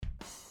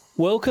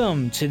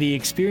Welcome to the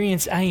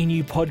Experience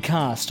ANU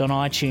podcast on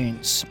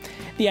iTunes.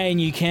 The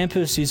ANU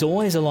campus is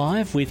always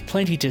alive with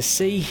plenty to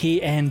see, hear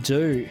and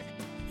do.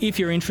 If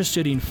you're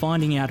interested in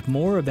finding out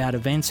more about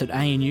events at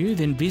ANU,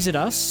 then visit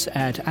us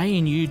at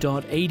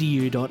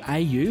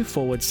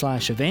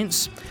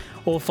anu.edu.au/events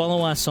or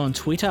follow us on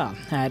Twitter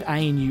at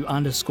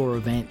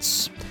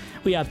 @ANU_events.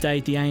 We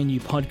update the ANU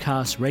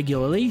podcast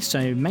regularly,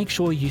 so make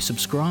sure you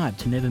subscribe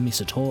to never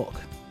miss a talk.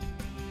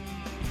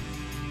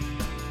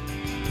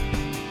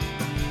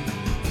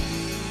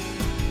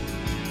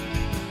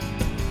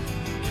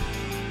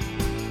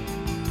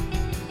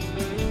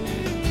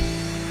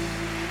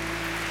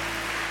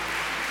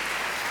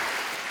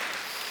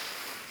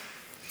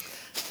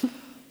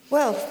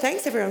 Well,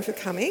 thanks everyone for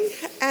coming,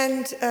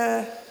 and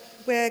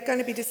we're going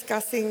to be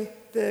discussing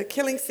The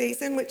Killing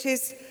Season, which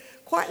is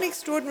quite an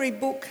extraordinary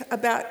book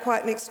about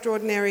quite an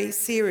extraordinary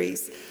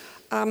series.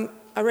 I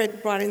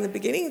read right in the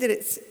beginning that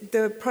it's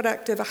the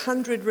product of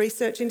 100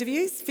 research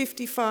interviews,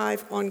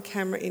 55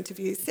 on-camera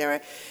interviews.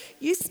 Sarah,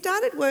 you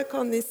started work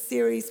on this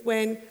series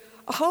when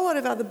a whole lot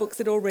of other books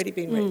had already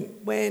been written,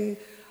 when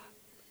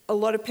a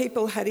lot of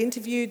people had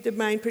interviewed the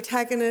main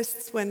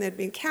protagonists, when there'd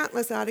been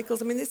countless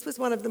articles. I mean, this was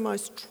one of the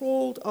most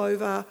trawled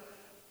over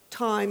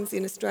times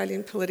in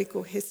Australian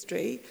political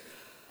history.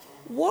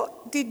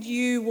 What did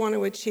you want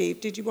to achieve?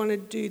 Did you want to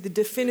do the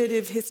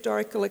definitive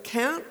historical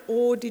account,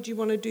 or did you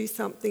want to do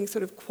something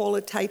sort of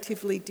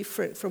qualitatively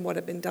different from what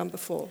had been done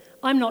before?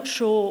 I'm not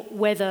sure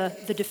whether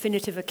the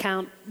definitive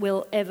account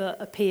will ever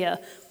appear.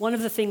 One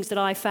of the things that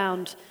I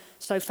found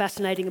so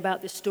fascinating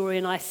about this story,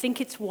 and I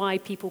think it's why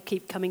people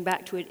keep coming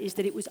back to it, is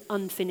that it was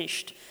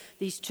unfinished.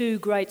 These two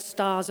great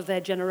stars of their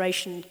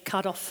generation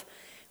cut off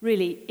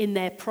really in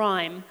their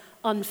prime,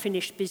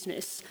 unfinished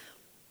business.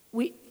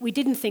 We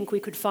didn't think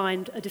we could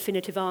find a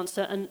definitive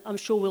answer, and I'm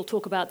sure we'll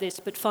talk about this,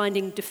 but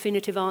finding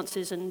definitive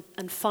answers and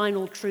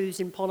final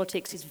truths in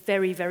politics is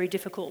very, very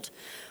difficult.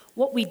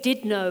 What we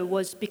did know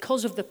was,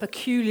 because of the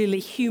peculiarly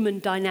human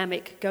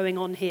dynamic going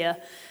on here,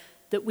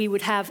 that we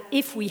would have,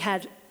 if we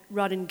had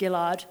Rudd and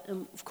Gillard,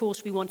 and of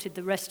course we wanted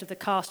the rest of the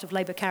cast of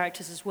Labor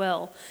characters as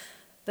well,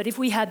 but if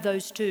we had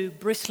those two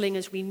bristling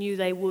as we knew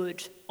they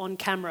would on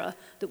camera,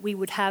 that we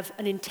would have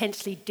an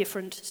intensely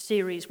different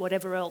series,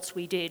 whatever else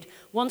we did.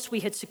 Once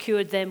we had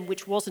secured them,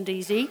 which wasn't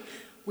easy,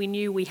 we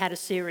knew we had a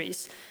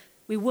series.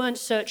 We weren't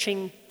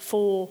searching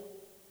for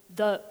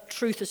the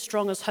truth as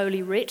strong as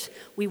Holy Writ.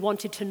 We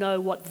wanted to know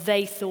what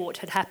they thought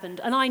had happened.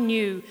 And I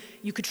knew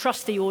you could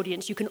trust the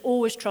audience. You can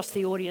always trust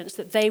the audience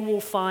that they will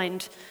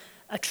find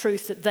a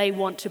truth that they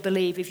want to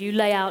believe. If you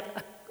lay out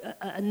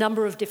a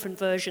number of different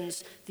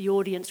versions, the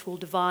audience will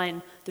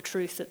divine the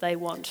truth that they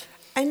want.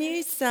 And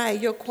you say,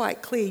 you're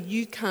quite clear,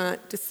 you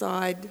can't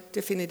decide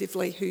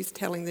definitively who's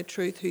telling the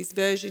truth, whose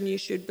version you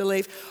should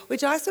believe,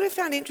 which I sort of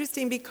found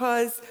interesting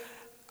because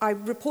I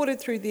reported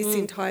through this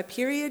entire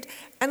period,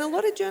 and a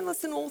lot of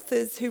journalists and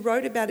authors who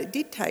wrote about it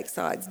did take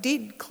sides,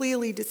 did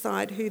clearly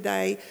decide who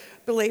they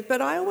believed,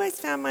 but I always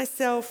found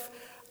myself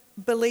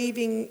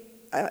believing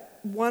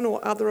one or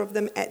other of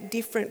them at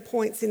different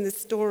points in the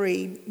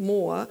story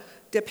more,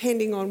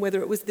 depending on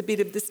whether it was the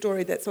bit of the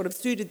story that sort of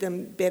suited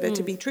them better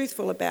to be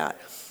truthful about.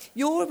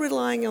 You're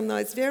relying on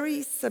those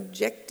very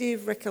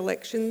subjective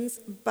recollections,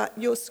 but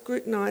you're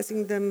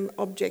scrutinising them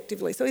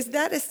objectively. So is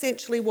that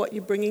essentially what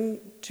you're bringing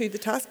to the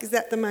task? Is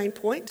that the main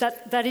point?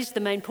 That is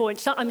the main point.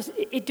 Sometimes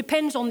it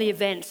depends on the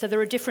event. So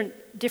there are different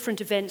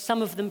events.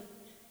 Some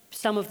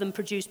of them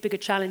produce bigger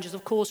challenges.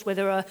 Of course, where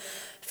there are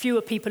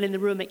fewer people in the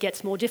room, it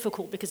gets more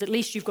difficult, because at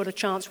least you've got a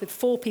chance with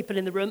 4 people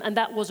in the room, and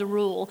that was a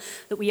rule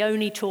that we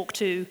only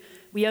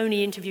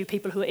interview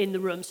people who are in the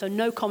room. So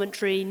no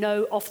commentary,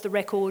 no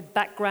off-the-record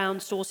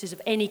background sources of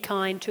any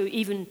kind to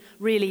even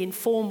really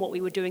inform what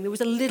we were doing. There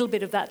was a little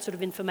bit of that sort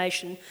of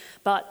information,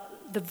 but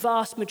the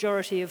vast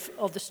majority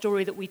of the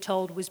story that we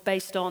told was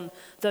based on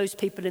those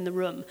people in the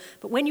room.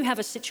 But when you have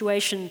a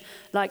situation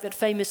like that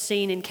famous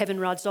scene in Kevin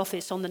Rudd's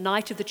office on the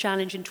night of the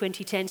challenge in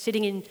 2010,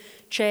 sitting in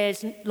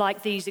chairs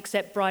like these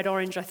except bright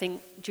orange, I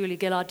think Julia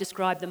Gillard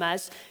described them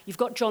as, you've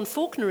got John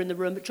Faulkner in the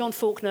room, but John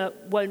Faulkner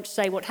won't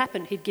say what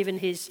happened. He'd given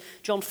his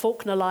John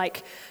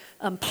Faulkner-like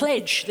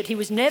pledge that he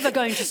was never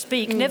going to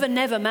speak,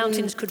 never,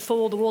 mountains could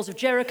fall, the walls of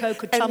Jericho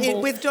could tumble.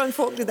 And with John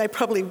Faulkner, they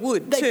probably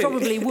would too. They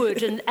probably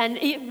would.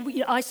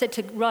 I said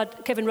to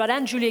Kevin Rudd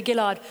and Julia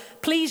Gillard,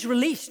 please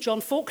release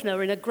John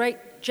Faulkner in a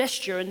great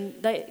gesture. And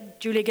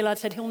Julia Gillard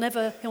said, he'll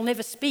never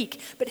speak.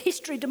 But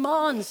history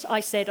demands, I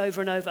said over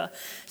and over.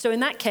 So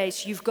in that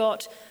case, you've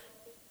got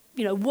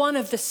one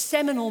of the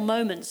seminal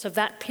moments of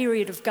that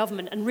period of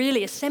government, and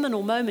really a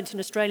seminal moment in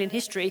Australian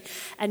history.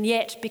 And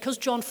yet, because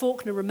John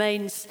Faulkner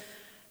remains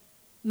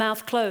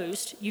mouth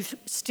closed, you've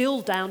still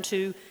down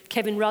to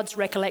Kevin Rudd's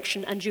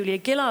recollection and Julia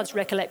Gillard's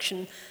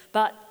recollection,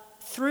 but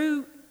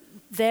through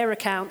their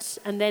accounts,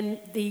 and then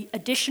the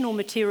additional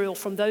material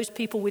from those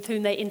people with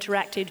whom they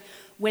interacted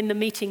when the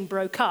meeting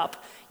broke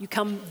up, you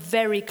come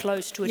very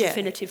close to a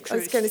definitive truth.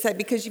 I was going to say,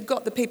 because you've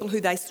got the people who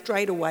they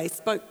straight away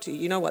spoke to,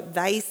 you know what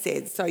they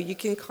said, so you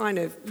can kind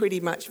of pretty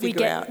much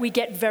figure out. We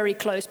get very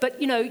close.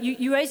 But,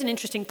 you raise an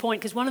interesting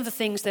point, because one of the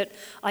things that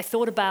I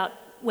thought about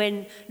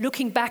when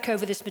looking back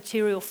over this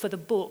material for the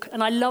book,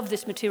 and I love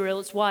this material,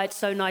 it's why it's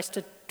so nice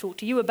to talk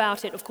to you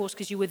about it, of course,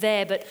 because you were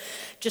there, but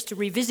just to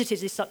revisit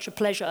it is such a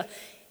pleasure,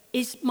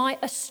 is my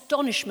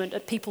astonishment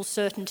at people's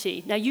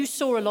certainty. Now, you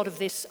saw a lot of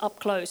this up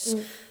close.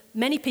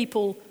 Many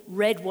people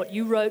read what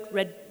you wrote,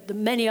 read the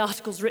many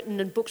articles written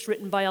and books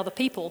written by other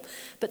people,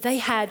 but they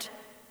had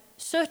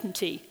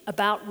certainty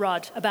about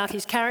Rudd, about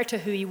his character,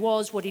 who he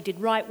was, what he did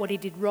right, what he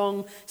did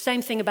wrong.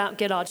 Same thing about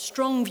Gillard.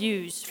 Strong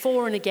views,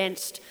 for and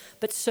against,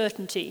 but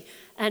certainty.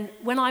 And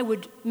when I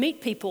would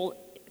meet people,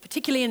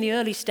 particularly in the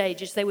early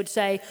stages, they would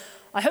say,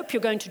 I hope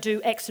you're going to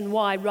do X and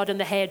Y, Rudd and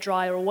the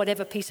hairdryer, or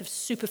whatever piece of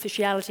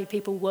superficiality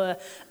people were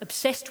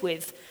obsessed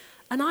with.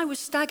 And I was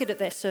staggered at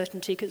their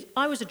certainty, because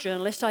I was a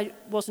journalist. I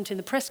wasn't in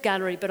the press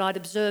gallery, but I'd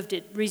observed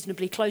it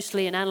reasonably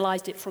closely and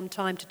analysed it from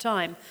time to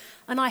time.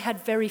 And I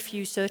had very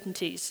few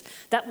certainties.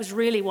 That was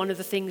really one of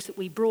the things that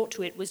we brought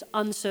to it, was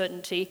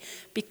uncertainty.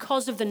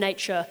 Because of the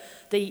nature,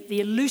 the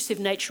elusive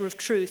nature of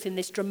truth in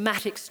this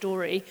dramatic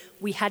story,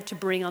 we had to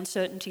bring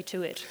uncertainty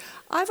to it.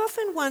 I've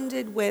often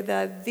wondered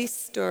whether this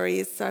story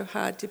is so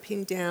hard to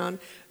pin down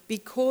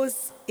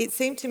because it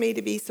seemed to me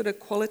to be sort of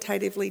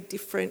qualitatively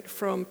different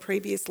from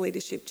previous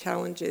leadership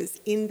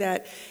challenges, in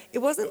that it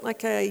wasn't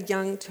like a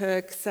young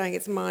Turk saying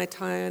it's my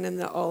turn and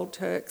the old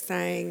Turk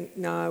saying,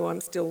 no,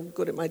 I'm still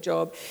good at my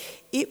job.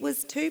 It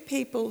was two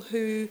people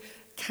who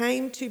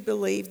came to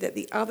believe that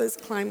the other's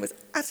claim was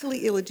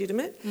utterly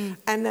illegitimate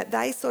and that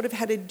they sort of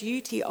had a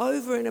duty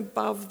over and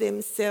above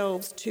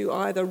themselves to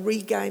either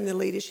regain the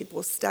leadership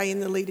or stay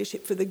in the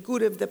leadership for the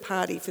good of the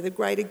party, for the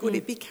greater good.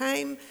 It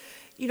became,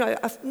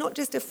 not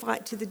just a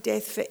fight to the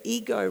death for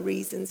ego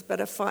reasons, but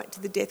a fight to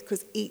the death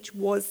because each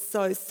was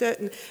so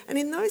certain. And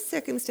in those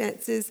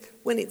circumstances,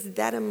 when it's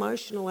that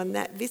emotional and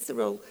that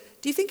visceral,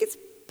 do you think it's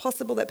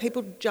possible that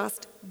people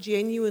just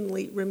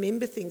genuinely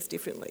remember things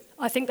differently?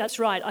 I think that's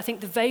right. I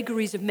think the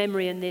vagaries of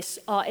memory in this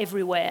are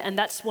everywhere, and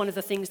that's one of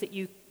the things that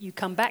you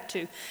come back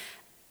to.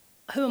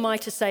 Who am I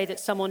to say that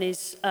someone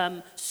is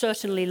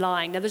certainly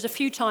lying? Now, there's a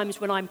few times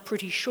when I'm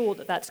pretty sure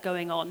that that's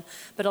going on,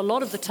 but a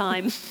lot of the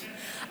time,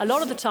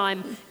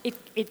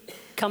 it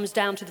comes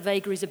down to the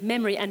vagaries of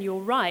memory, and you're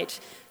right,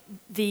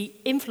 the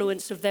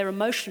influence of their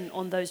emotion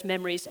on those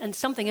memories. And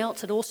something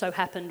else had also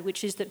happened,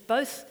 which is that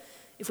both,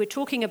 if we're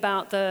talking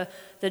about the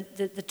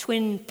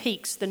twin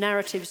peaks, the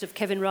narratives of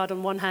Kevin Rudd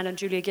on one hand and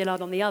Julia Gillard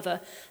on the other,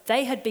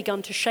 they had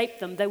begun to shape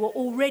them. There were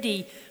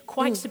already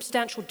quite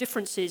substantial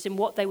differences in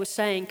what they were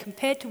saying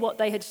compared to what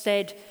they had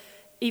said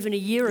even a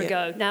year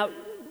ago. Now,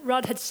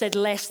 Rudd had said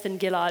less than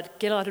Gillard.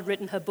 Gillard had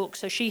written her book,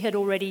 so she had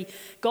already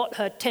got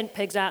her tent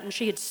pegs out and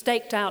she had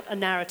staked out a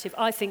narrative,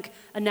 I think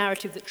a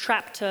narrative that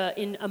trapped her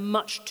in a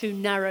much too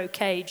narrow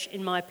cage,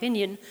 in my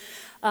opinion.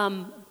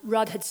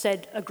 Rudd had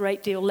said a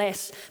great deal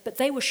less, but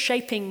they were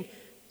shaping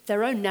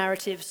their own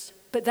narratives.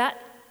 But that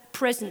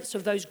presence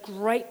of those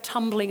great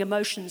tumbling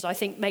emotions, I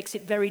think, makes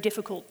it very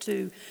difficult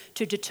to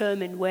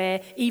determine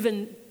where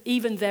even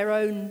their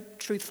own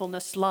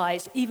truthfulness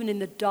lies, even in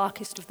the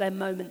darkest of their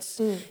moments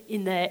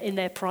in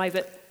their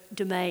private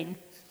domain.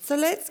 So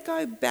let's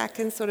go back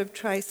and sort of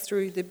trace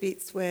through the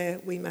bits where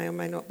we may or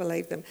may not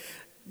believe them.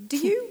 Do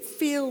you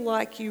feel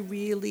like you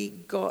really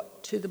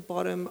got to the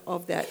bottom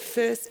of that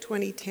first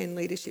 2010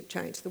 leadership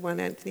change, the one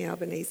Anthony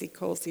Albanese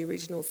calls the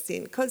original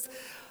sin? Because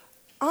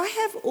I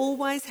have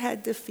always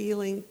had the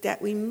feeling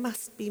that we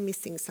must be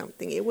missing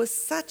something. It was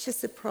such a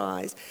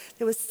surprise.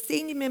 There were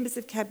senior members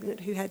of Cabinet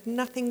who had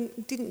nothing,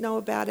 didn't know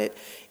about it.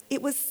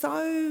 It was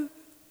so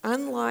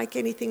unlike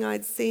anything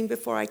I'd seen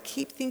before. I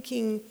keep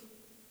thinking,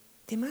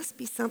 there must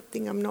be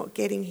something I'm not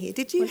getting here.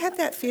 Did you have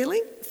that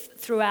feeling?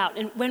 Throughout.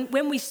 And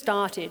when we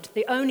started,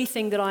 the only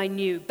thing that I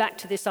knew, back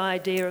to this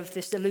idea of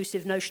this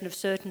elusive notion of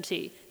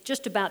certainty,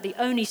 just about the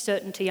only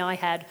certainty I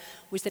had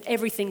was that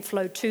everything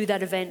flowed to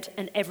that event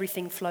and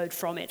everything flowed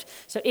from it.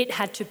 So it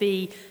had to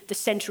be the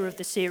centre of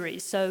the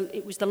series. So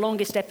it was the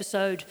longest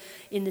episode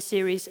in the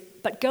series.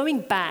 But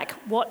going back,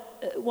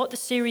 what the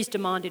series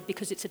demanded,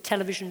 because it's a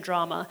television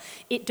drama,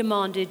 it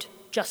demanded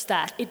just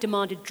that. It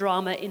demanded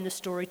drama in the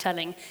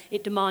storytelling.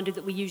 It demanded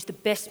that we use the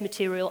best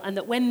material and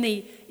that when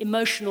the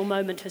emotional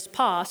moment has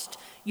passed,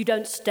 you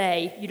don't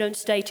stay. You don't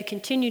stay to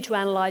continue to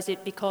analyse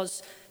it,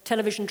 because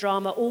television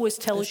drama always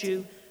tells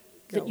you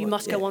that you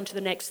must go on to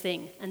the next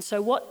thing. And so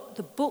what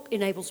the book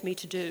enables me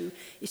to do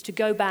is to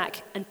go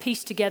back and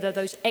piece together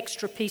those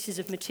extra pieces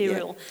of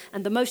material.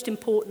 And the most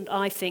important,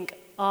 I think,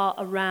 are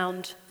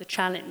around the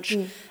challenge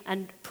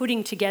and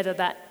putting together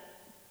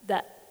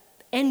that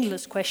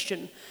endless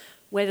question,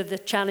 whether the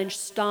challenge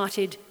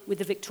started with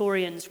the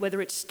Victorians, whether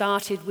it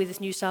started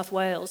with New South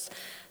Wales,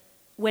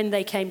 when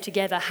they came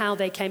together, how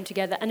they came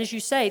together. And as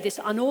you say, this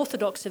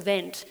unorthodox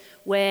event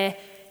where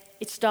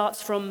it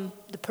starts from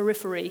the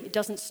periphery. It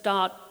doesn't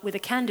start with a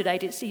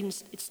candidate.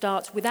 It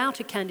starts without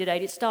a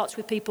candidate. It starts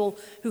with people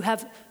who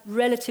have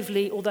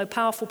relatively, although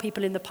powerful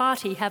people in the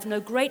party, have no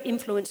great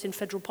influence in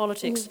federal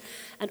politics.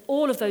 And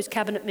all of those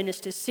cabinet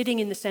ministers sitting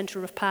in the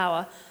centre of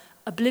power,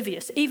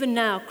 oblivious. Even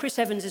now, Chris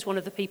Evans is one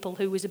of the people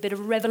who was a bit of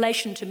a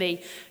revelation to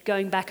me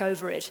going back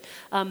over it.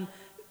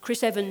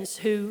 Chris Evans,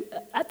 who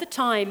at the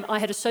time I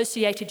had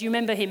associated, do you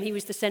remember him? He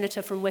was the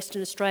senator from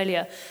Western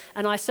Australia,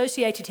 and I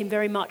associated him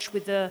very much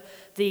with the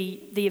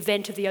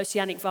event of the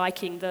Oceanic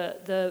Viking,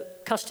 the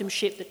customs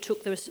ship that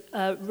took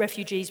the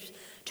refugees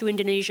to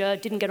Indonesia,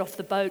 didn't get off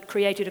the boat,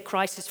 created a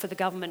crisis for the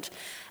government.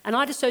 And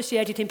I'd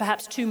associated him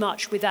perhaps too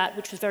much with that,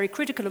 which was very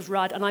critical of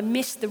Rudd, and I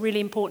missed the really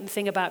important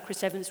thing about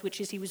Chris Evans,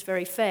 which is he was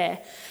very fair.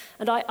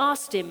 And I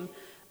asked him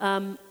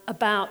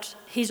about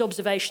his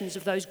observations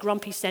of those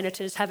grumpy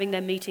senators having their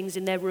meetings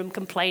in their room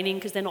complaining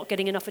because they're not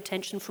getting enough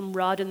attention from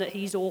Rudd and that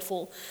he's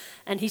awful.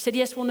 And he said,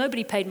 yes, well,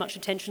 nobody paid much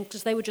attention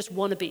because they were just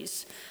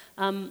wannabes.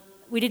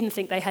 We didn't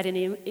think they had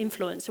any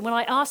influence. And when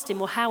I asked him,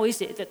 well, how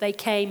is it that they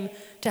came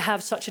to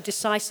have such a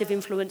decisive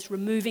influence,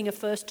 removing a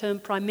first-term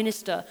Prime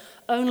Minister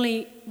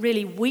only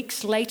really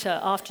weeks later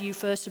after you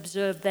first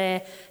observed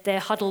their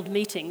huddled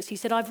meetings, he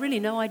said, I've really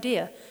no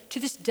idea.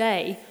 To this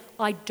day,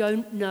 I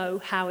don't know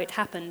how it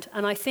happened.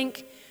 And I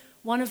think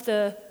one of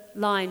the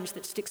lines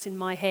that sticks in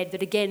my head,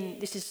 that again,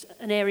 this is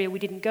an area we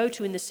didn't go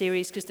to in the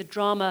series because the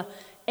drama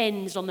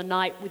ends on the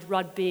night with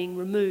Rudd being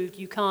removed.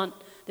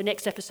 The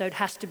next episode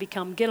has to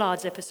become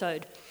Gillard's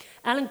episode.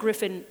 Alan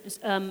Griffin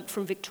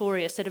from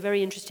Victoria said a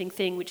very interesting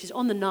thing, which is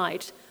on the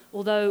night,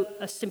 although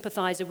a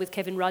sympathiser with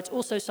Kevin Rudd's,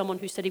 also someone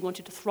who said he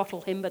wanted to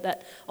throttle him, but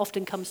that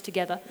often comes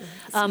together.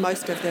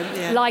 Most of them,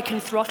 yeah. Like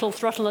and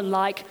throttle and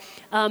like.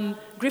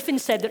 Griffin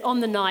said that on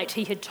the night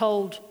he had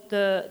told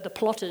the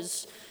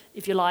plotters,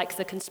 if you like,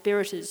 the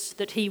conspirators,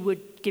 that he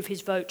would give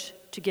his vote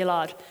to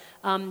Gillard.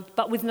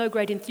 But with no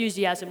great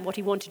enthusiasm. What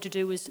he wanted to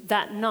do was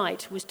that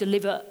night was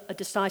deliver a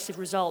decisive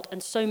result.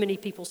 And so many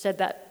people said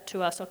that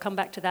to us. I'll come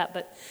back to that.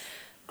 But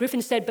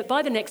Griffin said, but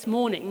by the next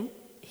morning,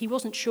 he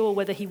wasn't sure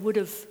whether he would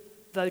have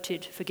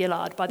voted for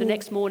Gillard. By the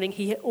next morning,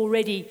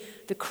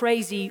 the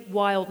crazy,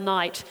 wild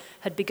night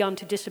had begun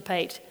to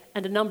dissipate,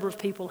 and a number of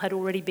people had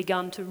already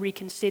begun to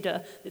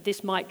reconsider that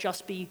this might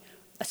just be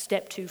a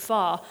step too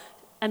far.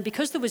 And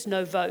because there was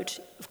no vote,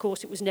 of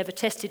course, it was never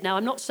tested. Now,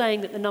 I'm not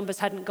saying that the numbers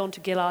hadn't gone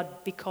to Gillard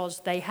because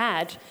they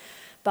had,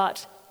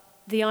 but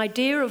the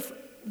idea of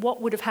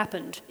what would have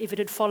happened if it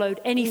had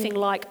followed anything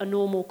like a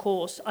normal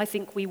course, I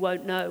think we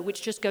won't know,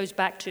 which just goes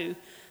back to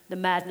the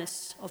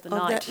madness of the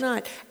night. That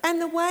night.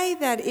 And the way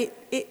that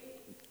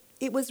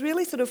it was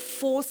really sort of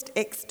forced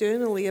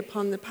externally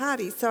upon the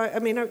party. So, I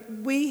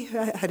mean, we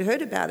had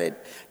heard about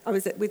it. I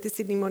was with the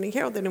Sydney Morning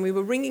Herald then, and we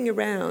were ringing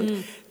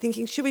around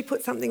thinking, should we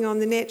put something on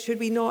the net, should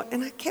we not?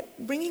 And I kept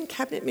ringing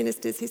cabinet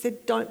ministers who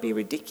said, don't be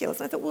ridiculous.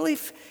 And I thought, well,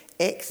 if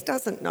X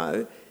doesn't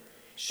know,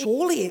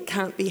 surely it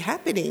can't be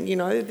happening. You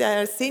know,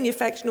 they're a senior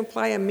factional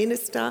player,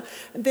 minister.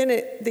 And then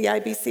the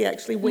ABC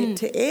actually went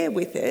to air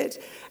with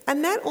it.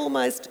 And that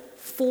almost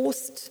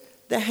forced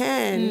the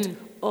hand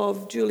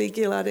of Julia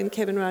Gillard and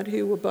Kevin Rudd,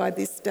 who were by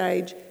this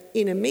stage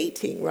in a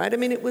meeting, right? I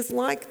mean, it was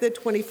like the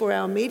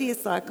 24-hour media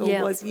cycle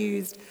was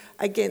used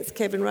against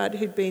Kevin Rudd,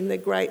 who'd been the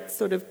great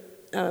sort of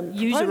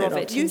user of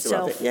it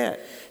himself. Yeah.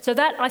 So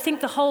that, I think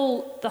the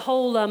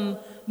whole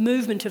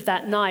movement of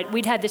that night,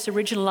 we'd had this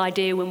original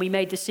idea when we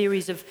made the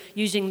series of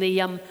using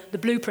the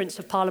blueprints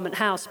of Parliament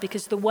House,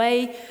 because the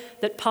way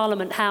that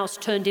Parliament House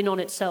turned in on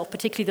itself,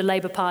 particularly the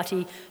Labour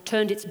Party,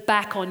 turned its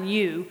back on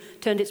you,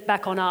 turned its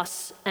back on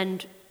us,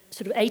 and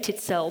sort of ate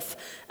itself,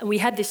 and we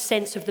had this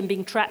sense of them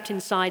being trapped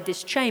inside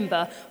this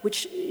chamber,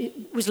 which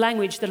was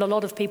language that a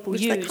lot of people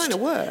used. They kind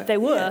of were. They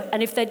were,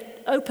 and if they'd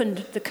opened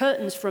the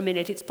curtains for a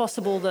minute, it's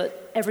possible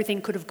that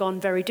everything could have gone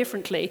very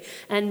differently.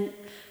 And,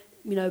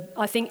 you know,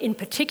 I think in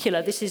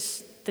particular, this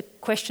is the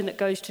question that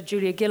goes to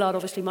Julia Gillard,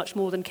 obviously much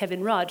more than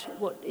Kevin Rudd.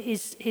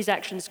 His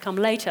actions come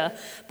later,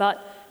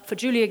 but for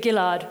Julia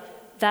Gillard,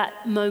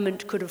 that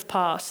moment could have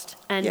passed.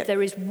 And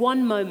there is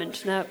one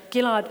moment. Now,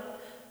 Gillard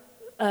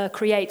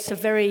creates a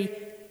very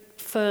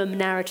firm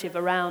narrative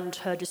around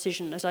her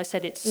decision. As I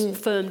said, it's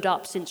firmed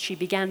up since she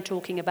began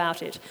talking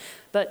about it.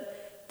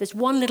 But there's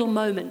one little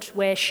moment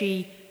where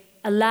she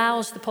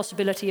allows the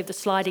possibility of the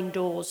sliding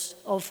doors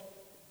of,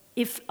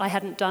 if I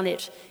hadn't done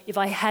it, if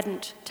I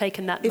hadn't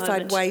taken that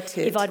moment.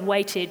 If I'd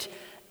waited.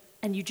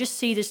 And you just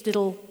see this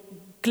little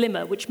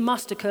glimmer, which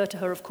must occur to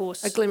her, of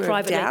course, a glimmer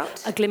privately. Of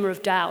doubt. A glimmer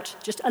of doubt.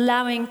 Just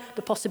allowing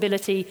the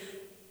possibility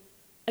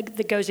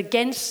that goes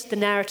against the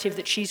narrative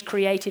that she's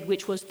created,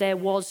 which was there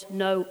was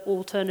no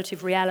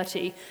alternative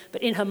reality.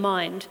 But in her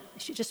mind,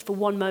 just for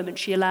one moment,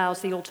 she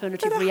allows the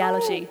alternative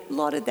reality. A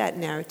lot of that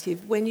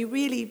narrative, when you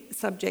really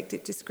subject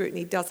it to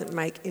scrutiny, doesn't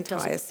make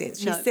entire sense.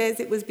 She says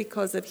it was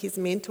because of his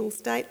mental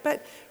state,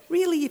 but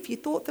really, if you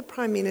thought the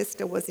Prime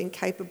Minister was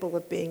incapable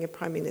of being a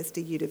Prime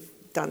Minister, you'd have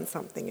done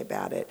something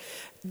about it.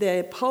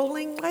 The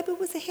polling, Labor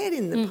was ahead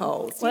in the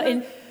polls.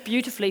 Well,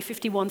 beautifully,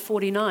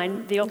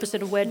 51-49, the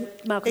opposite of where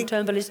Malcolm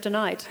Turnbull is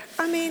tonight.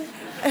 I mean,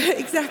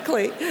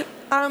 exactly.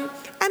 And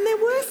there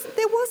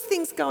was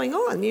things going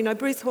on. You know,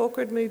 Bruce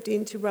Hawker had moved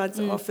into Rudd's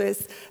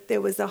office.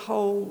 There was a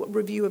whole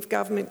review of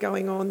government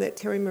going on that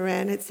Terry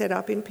Moran had set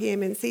up in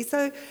PMNC.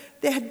 So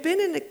there had been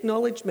an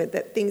acknowledgement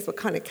that things were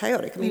kind of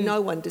chaotic. I mean,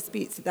 no one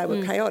disputes that they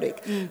were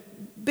chaotic.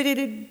 But it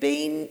had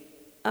been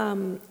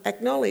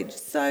acknowledged.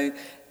 So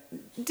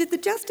did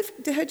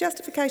her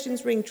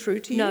justifications ring true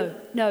to you?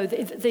 No.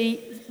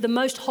 The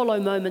most hollow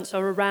moments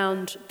are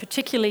around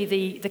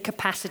particularly the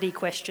capacity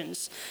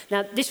questions.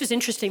 Now, this was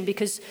interesting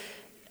because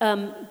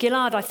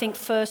Gillard, I think,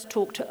 first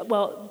talked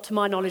to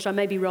my knowledge, I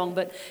may be wrong,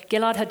 but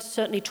Gillard had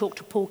certainly talked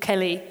to Paul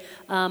Kelly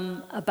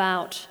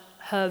about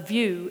her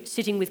view,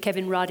 sitting with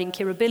Kevin Rudd in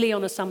Kirribilli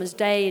on a summer's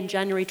day in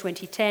January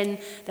 2010.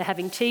 They're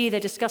having tea, they're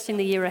discussing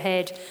the year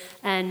ahead,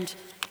 and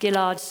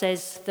Gillard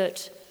says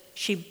that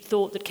she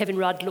thought that Kevin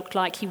Rudd looked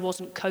like he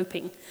wasn't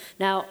coping.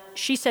 Now,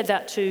 she said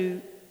that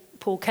to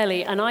Paul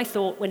Kelly, and I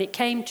thought when it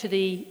came to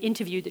the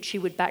interview that she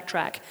would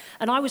backtrack.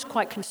 And I was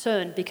quite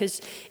concerned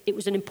because it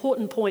was an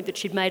important point that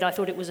she'd made. I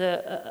thought it was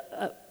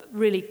a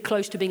really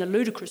close to being a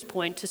ludicrous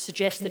point to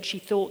suggest that she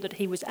thought that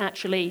he was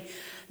actually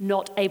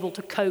not able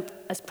to cope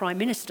as Prime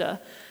Minister.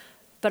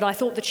 But I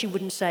thought that she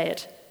wouldn't say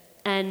it.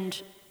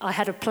 And I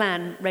had a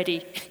plan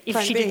ready. If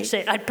she didn't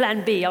say it, I had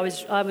plan B. I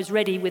was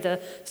ready with a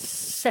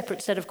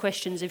separate set of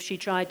questions if she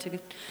tried to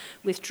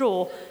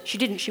withdraw. She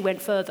didn't. She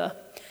went further.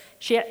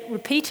 She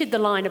repeated the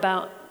line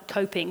about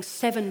coping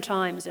 7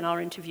 times in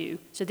our interview.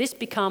 So this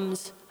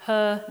becomes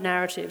her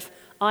narrative.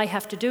 I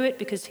have to do it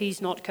because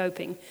he's not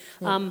coping.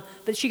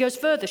 But she goes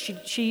further.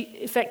 She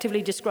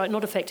effectively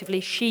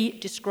she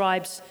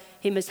describes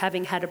him as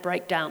having had a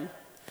breakdown.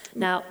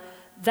 Now,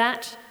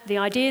 the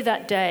idea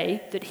that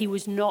day that he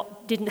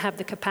didn't have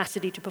the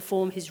capacity to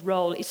perform his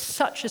role is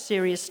such a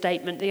serious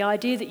statement. The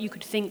idea that you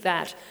could think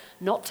that,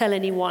 not tell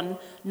anyone,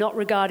 not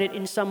regard it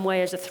in some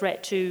way as a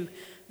threat to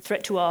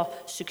our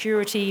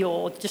security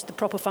or just the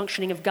proper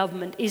functioning of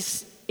government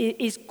is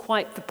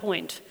quite the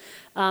point.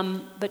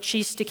 But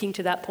she's sticking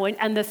to that point.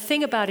 And the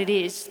thing about it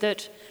is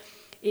that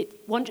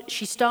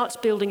she starts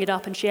building it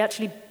up, and she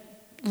actually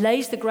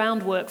lays the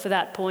groundwork for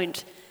that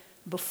point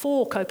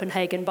before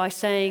Copenhagen by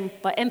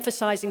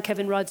emphasising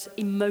Kevin Rudd's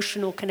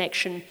emotional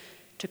connection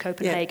to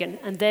Copenhagen.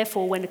 And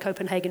therefore, when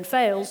Copenhagen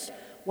fails,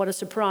 what a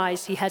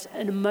surprise, he has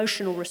an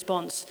emotional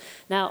response.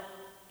 Now,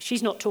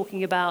 she's not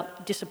talking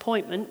about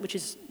disappointment, which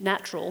is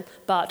natural,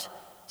 but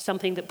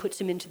something that puts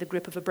him into the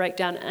grip of a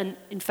breakdown. And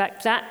in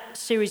fact, that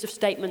series of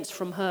statements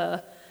from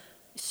her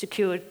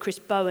secured Chris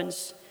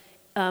Bowen's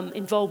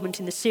involvement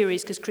in the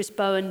series, because Chris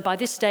Bowen, by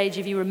this stage,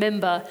 if you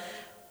remember,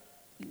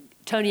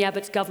 Tony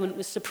Abbott's government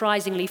was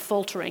surprisingly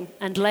faltering,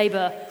 and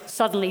Labour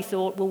suddenly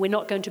thought, well, we're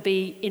not going to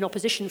be in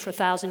opposition for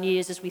 1,000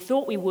 years as we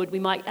thought we would. We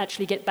might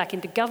actually get back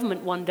into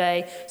government one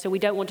day, so we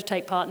don't want to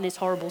take part in this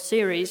horrible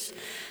series.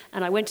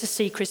 And I went to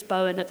see Chris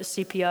Bowen at the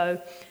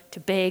CPO to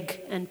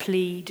beg and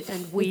plead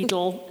and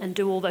wheedle and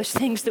do all those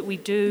things that we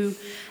do.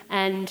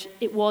 And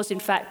it was, in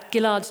fact,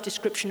 Gillard's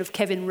description of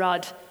Kevin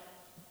Rudd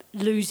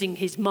losing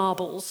his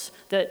marbles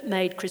that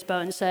made Chris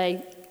Bowen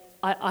say,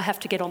 I have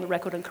to get on the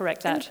record and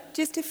correct that. And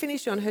just to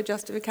finish on her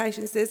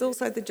justifications, there's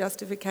also the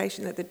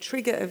justification that the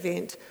trigger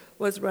event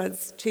was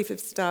Rudd's Chief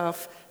of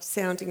Staff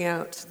sounding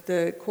out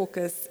the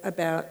caucus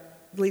about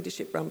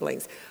leadership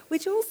rumblings,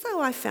 which also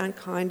I found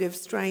kind of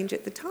strange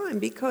at the time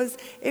because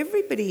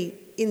everybody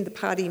in the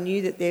party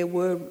knew that there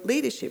were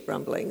leadership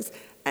rumblings,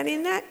 and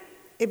in that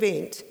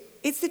event,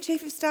 it's the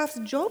Chief of Staff's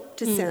job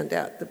to sound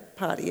out the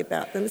party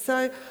about them.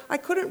 So I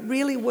couldn't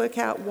really work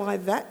out why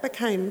that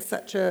became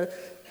such a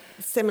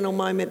seminal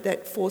moment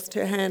that forced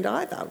her hand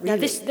either, really.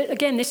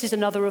 Now this is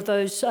another of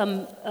those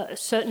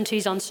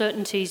certainties,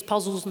 uncertainties,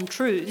 puzzles and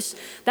truths.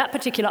 That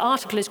particular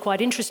article is quite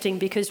interesting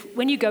because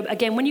when you go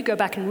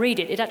back and read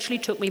it, it actually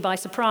took me by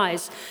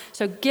surprise.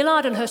 So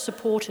Gillard and her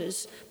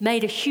supporters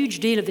made a huge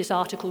deal of this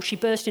article. She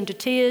burst into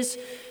tears.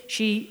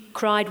 She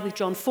cried with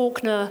John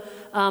Faulkner.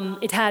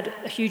 It had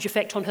a huge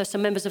effect on her.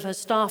 Some members of her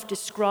staff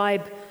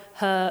describe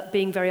her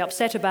being very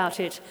upset about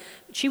it.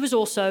 She was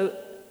also,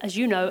 as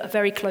you know, a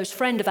very close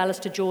friend of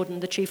Alistair Jordan,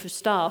 the Chief of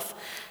Staff.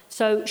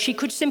 So she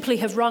could simply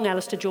have rung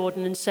Alistair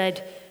Jordan and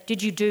said,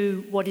 did you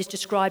do what is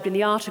described in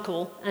the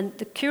article? And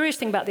the curious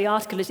thing about the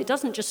article is it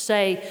doesn't just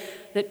say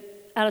that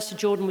Alistair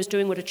Jordan was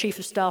doing what a Chief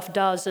of Staff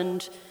does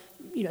and,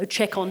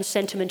 check on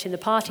sentiment in the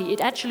party.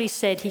 It actually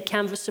said he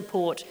canvassed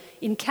support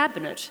in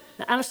Cabinet.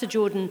 Now, Alistair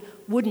Jordan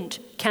wouldn't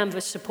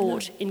canvass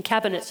support in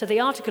Cabinet, so the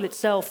article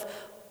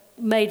itself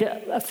made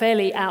a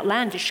fairly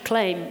outlandish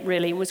claim,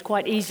 really, and was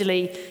quite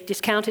easily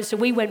discounted. So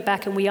we went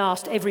back and we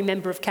asked every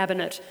member of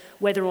Cabinet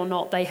whether or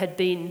not they had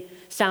been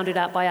sounded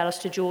out by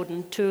Alistair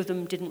Jordan. 2 of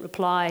them didn't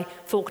reply.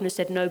 Faulkner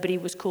said nobody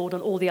was called,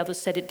 and all the others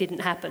said it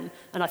didn't happen.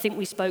 And I think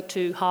we spoke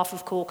to half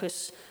of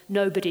caucus.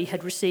 Nobody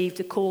had received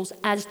the calls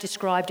as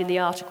described in the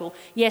article.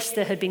 Yes,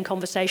 there had been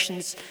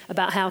conversations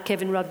about how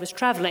Kevin Rudd was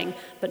travelling,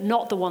 but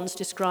not the ones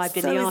described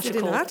in the article. So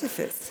is it an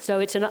artifice?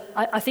 So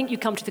I think you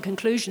come to the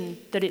conclusion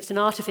that it's an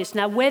artifice.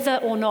 Now, whether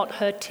or not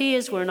her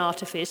tears were an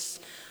artifice,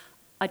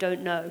 I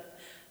don't know.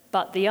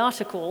 But the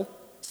article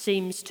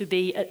seems to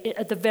be,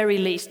 at the very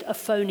least, a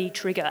phony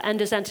trigger.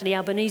 And as Anthony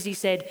Albanese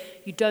said,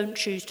 you don't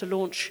choose to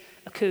launch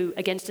a coup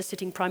against a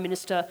sitting Prime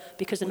Minister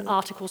because an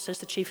article says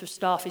the Chief of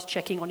Staff is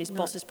checking on his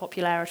boss's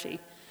popularity.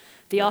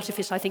 The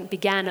artifice, I think,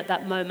 began at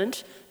that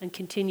moment and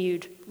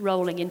continued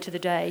rolling into the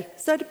day.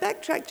 So to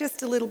backtrack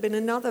just a little bit,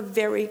 another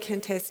very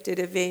contested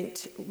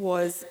event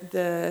was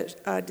the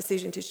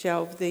decision to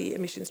shelve the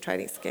emissions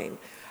trading scheme.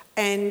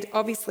 And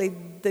obviously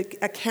the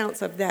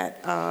accounts of that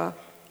are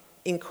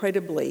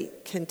incredibly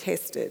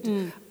contested,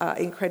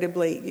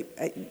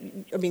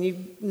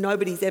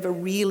 nobody's ever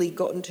really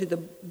gotten to the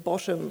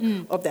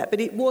bottom of that.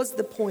 But it was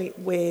the point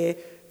where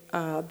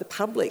the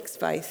public's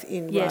faith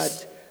in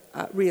Rudd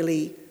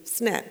really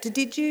snapped.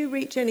 Did you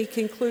reach any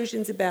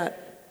conclusions about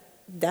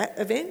that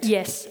event?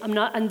 Yes,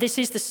 and this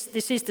is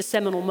the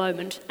seminal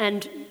moment.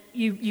 And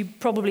you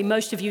probably,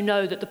 most of you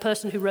know that the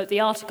person who wrote the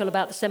article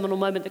about the seminal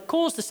moment that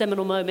caused the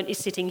seminal moment is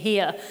sitting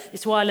here.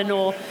 It's why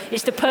Lenore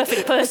is the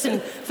perfect person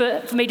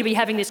for me to be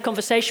having this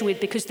conversation with,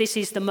 because this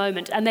is the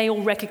moment, and they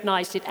all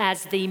recognised it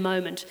as the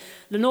moment.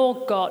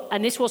 Lenore got,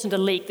 and this wasn't a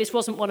leak, this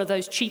wasn't one of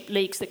those cheap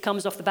leaks that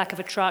comes off the back of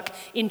a truck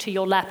into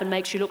your lap and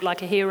makes you look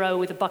like a hero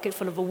with a bucket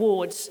full of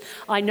awards.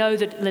 I know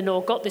that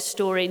Lenore got this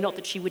story, not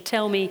that she would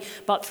tell me,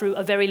 but through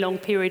a very long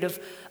period of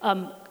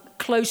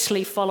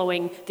closely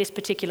following this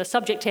particular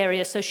subject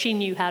area, so she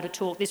knew how to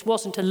talk. This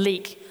wasn't a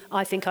leak,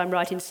 I think I'm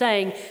right in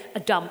saying, a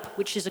dump,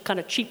 which is a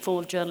kind of cheap form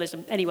of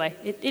journalism. Anyway,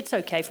 it's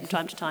okay from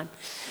time to time.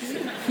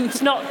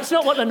 It's not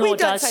what Lenore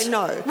does. We don't say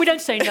no. We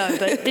don't say no,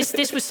 but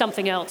this was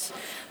something else.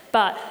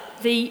 But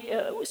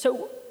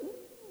so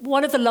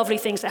one of the lovely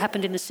things that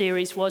happened in the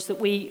series was that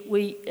we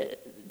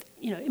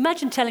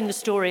imagine telling the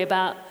story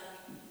about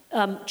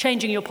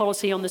changing your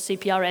policy on the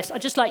CPRS.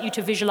 I'd just like you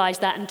to visualise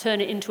that and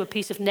turn it into a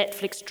piece of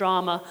Netflix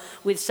drama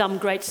with some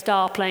great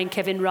star playing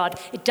Kevin Rudd.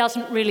 It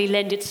doesn't really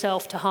lend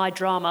itself to high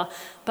drama,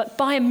 but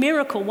by a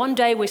miracle, one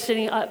day we're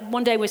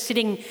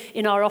sitting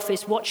in our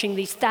office watching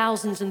these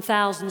thousands and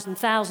thousands and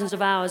thousands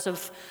of hours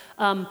of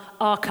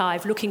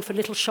archive, looking for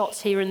little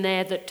shots here and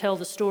there that tell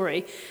the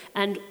story,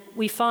 and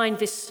we find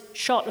this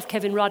shot of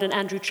Kevin Rudd and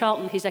Andrew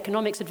Charlton, his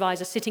economics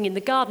advisor, sitting in the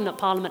garden at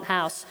Parliament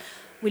House.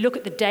 We look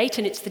at the date,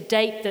 and it's the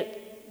date that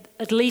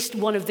at least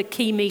one of the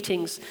key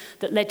meetings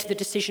that led to the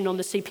decision on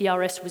the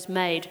CPRS was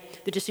made,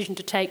 the decision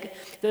to take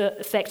the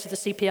effects of the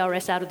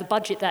CPRS out of the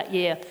budget that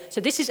year. So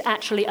this is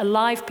actually a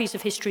live piece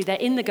of history. They're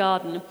in the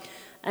garden,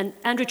 and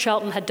Andrew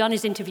Charlton had done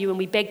his interview, and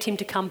we begged him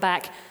to come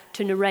back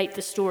to narrate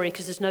the story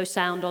because there's no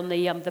sound on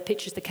the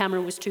pictures. The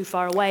camera was too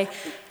far away.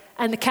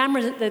 And the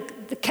camera,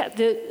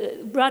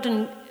 Rudd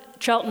and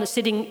Charlton are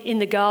sitting in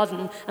the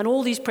garden, and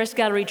all these press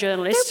gallery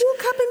journalists,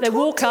 they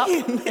walk up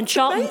and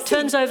Charlton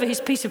turns over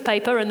his piece of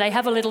paper, and they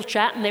have a little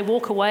chat, and they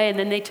walk away, and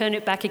then they turn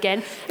it back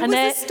again.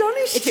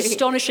 It's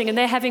astonishing, and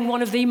they're having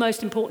one of the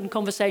most important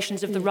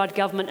conversations of the Rudd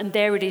government, and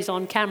there it is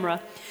on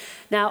camera.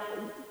 Now,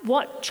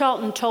 what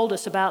Charlton told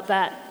us about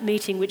that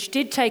meeting, which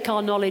did take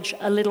our knowledge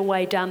a little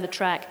way down the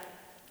track,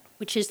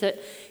 which is that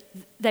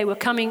they were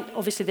coming,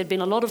 obviously there'd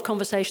been a lot of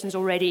conversations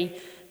already.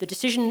 A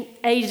decision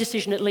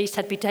at least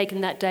had been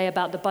taken that day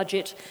about the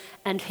budget,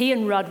 and he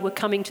and Rudd were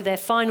coming to their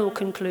final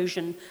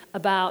conclusion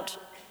about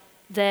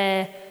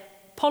their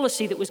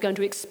policy that was going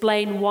to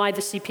explain why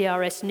the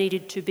CPRS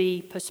needed to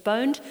be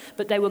postponed,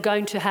 but they were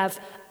going to have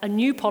a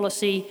new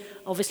policy,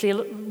 obviously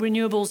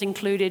renewables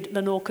included.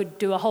 Lenore could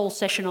do a whole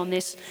session on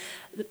this.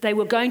 They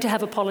were going to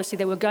have a policy,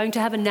 they were going to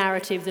have a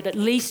narrative that at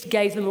least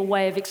gave them a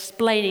way of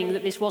explaining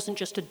that this wasn't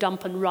just a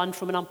dump and run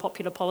from an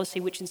unpopular policy,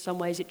 which in some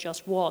ways it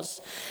just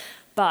was.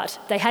 But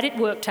they had it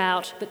worked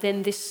out, but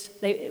then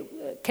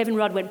Kevin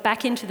Rudd went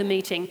back into the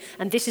meeting,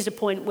 and this is a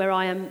point where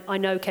I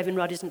know Kevin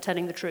Rudd isn't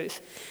telling the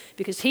truth,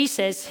 because he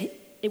says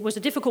it was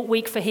a difficult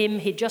week for him.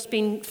 He'd just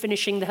been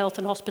finishing the health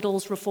and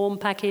hospitals reform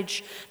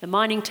package, the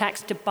mining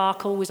tax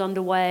debacle was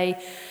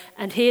underway,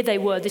 and here they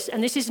were. This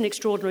is an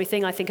extraordinary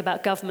thing, I think,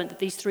 about government, that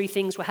these three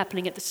things were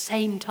happening at the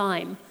same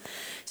time.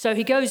 So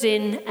he goes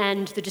in,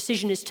 and the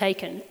decision is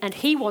taken, and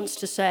he wants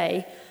to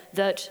say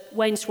that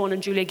Wayne Swan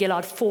and Julia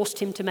Gillard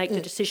forced him to make the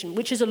decision,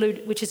 which is what he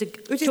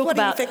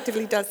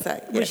effectively does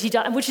say,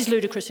 which is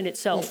ludicrous in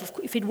itself.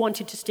 If he'd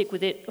wanted to stick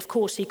with it, of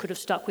course he could have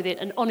stuck with it,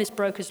 and honest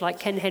brokers like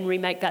Ken Henry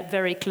make that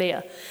very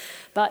clear.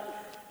 But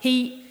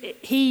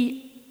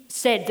he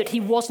said that he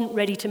wasn't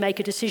ready to make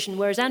a decision,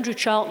 whereas Andrew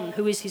Charlton,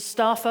 who is his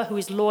staffer, who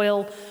is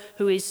loyal,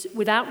 who is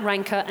without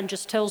rancour and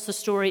just tells the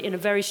story in a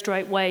very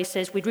straight way,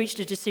 says we'd reached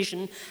a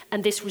decision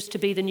and this was to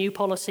be the new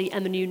policy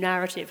and the new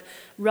narrative.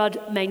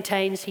 Rudd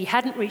maintains he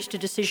hadn't reached a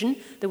decision,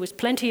 there was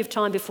plenty of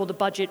time before the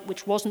budget,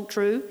 which wasn't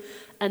true,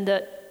 and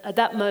that at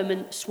that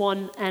moment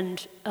Swan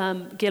and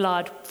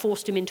Gillard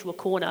forced him into a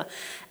corner.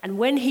 And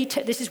when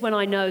this is when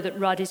I know that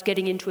Rudd is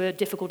getting into a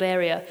difficult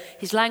area.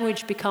 His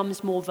language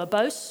becomes more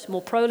verbose,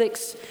 more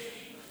prolix,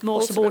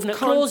 more subordinate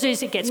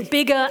clauses. It gets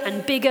bigger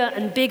and bigger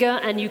and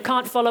bigger, and you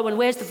can't follow, and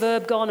where's the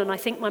verb gone? And I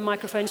think my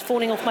microphone's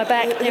falling off my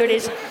back. There it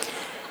is.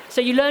 So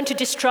you learn to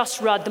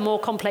distrust Rudd the more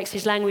complex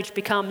his language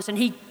becomes. And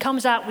he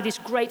comes out with this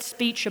great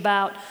speech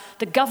about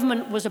the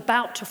government was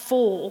about to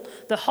fall.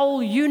 The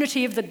whole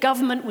unity of the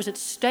government was at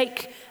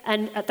stake.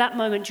 And at that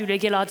moment, Julia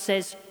Gillard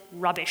says,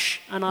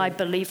 rubbish. And I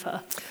believe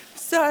her.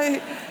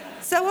 So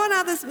on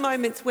other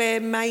moments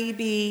where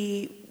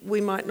maybe we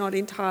might not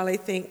entirely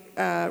think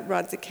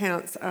Rudd's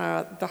accounts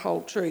are the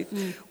whole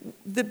truth,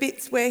 the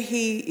bits where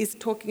he is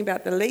talking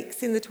about the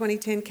leaks in the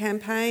 2010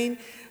 campaign,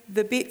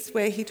 the bits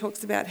where he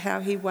talks about how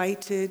he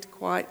waited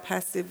quite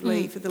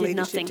passively for the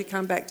leadership to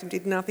come back to him,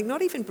 did nothing.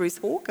 Not even Bruce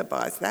Hawker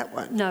buys that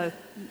one.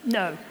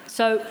 No.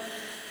 So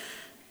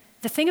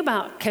the thing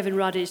about Kevin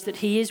Rudd is that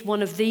he is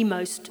one of the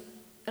most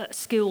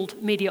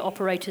skilled media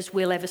operators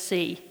we'll ever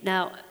see.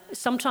 Now,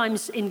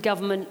 sometimes in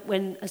government,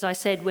 when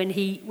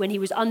he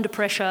was under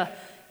pressure,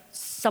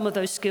 some of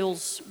those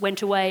skills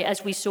went away,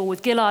 as we saw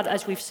with Gillard,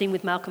 as we've seen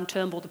with Malcolm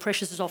Turnbull. The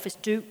pressures of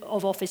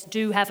office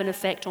do have an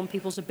effect on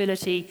people's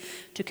ability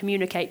to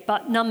communicate,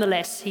 but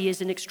nonetheless, he is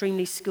an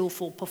extremely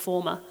skillful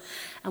performer.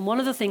 And one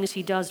of the things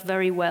he does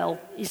very well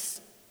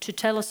is to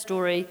tell a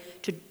story,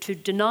 to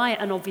deny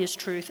an obvious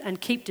truth and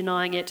keep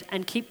denying it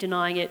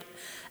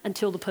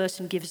until the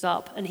person gives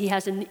up. And he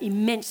has an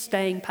immense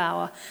staying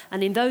power.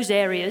 And in those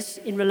areas,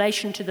 in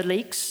relation to the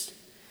leaks,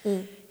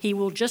 he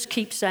will just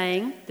keep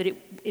saying that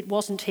it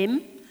wasn't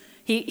him.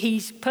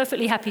 He's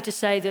perfectly happy to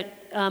say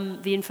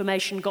that the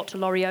information got to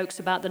Laurie Oakes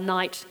about the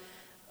night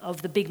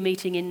of the big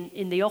meeting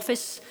in the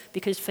office,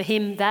 because for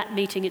him, that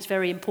meeting is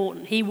very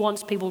important. He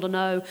wants people to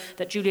know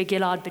that Julia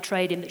Gillard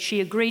betrayed him, that she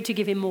agreed to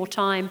give him more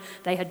time,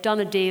 they had done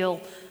a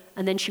deal,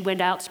 and then she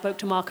went out, spoke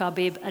to Mark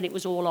Arbib, and it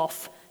was all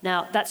off.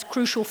 Now, that's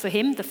crucial for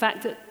him, the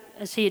fact that,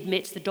 as he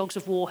admits, the dogs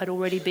of war had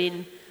already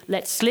been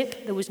let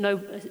slip. There was no,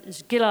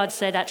 as Gillard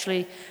said,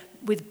 actually,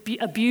 with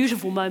a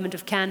beautiful moment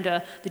of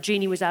candour, the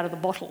genie was out of the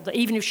bottle. That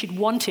even if she'd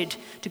wanted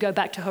to go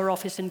back to her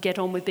office and get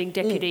on with being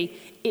deputy,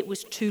 it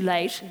was too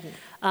late.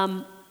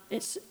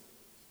 It's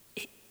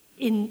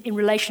in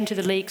relation to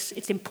the leaks,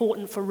 it's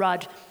important for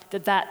Rudd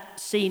that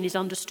scene is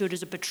understood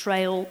as a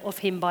betrayal of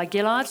him by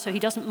Gillard. So he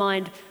doesn't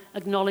mind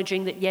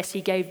acknowledging that, yes,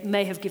 he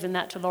may have given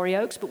that to Laurie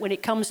Oakes, but when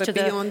it comes to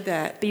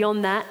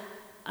beyond that,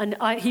 and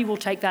he will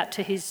take that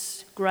to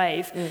his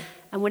grave.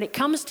 And when it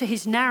comes to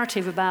his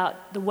narrative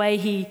about the way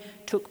he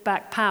took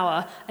back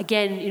power,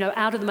 again,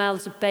 out of the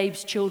mouths of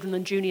babes, children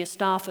and junior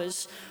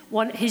staffers,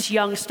 his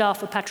young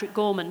staffer, Patrick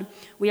Gorman,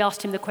 we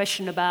asked him the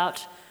question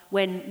about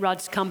when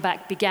Rudd's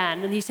comeback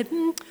began, and he said,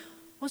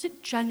 was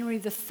it January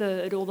the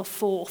 3rd or the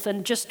 4th?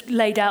 And just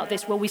laid out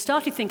this, well, we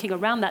started thinking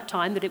around that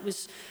time that it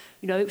was,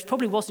 it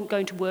probably wasn't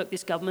going to work,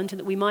 this government, and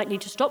that we might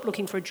need to stop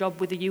looking for a job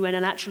with the UN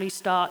and actually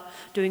start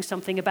doing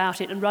something about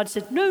it. And Rudd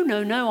said,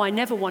 no, I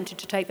never wanted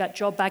to take that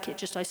job back.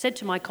 I said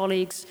to my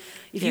colleagues,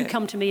 if you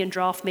come to me and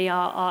draft me,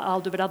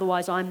 I'll do it,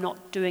 otherwise I'm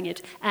not doing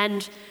it.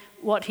 And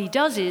what he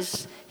does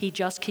is he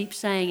just keeps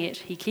saying it.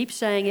 He keeps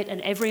saying it,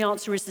 and every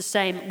answer is the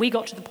same. We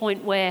got to the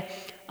point where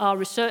our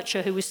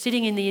researcher, who was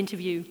sitting in the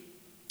interview,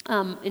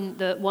 in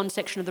the one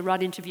section of the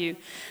Rudd interview,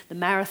 the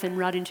marathon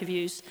Rudd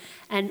interviews,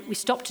 and we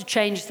stopped to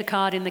change the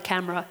card in the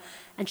camera,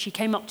 and she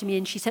came up to me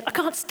and she said, I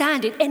can't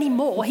stand it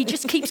anymore. He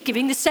just keeps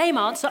giving the same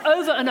answer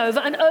over and over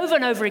and over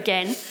and over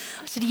again.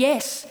 I said,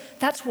 yes,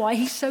 that's why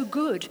he's so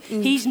good.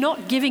 He's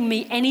not giving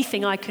me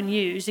anything I can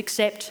use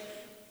except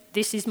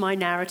this is my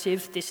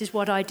narrative, this is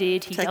what I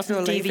did, he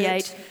doesn't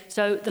deviate.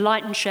 So the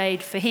light and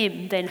shade for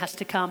him then has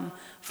to come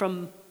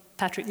from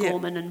Patrick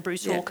Gorman and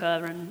Bruce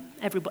Hawker and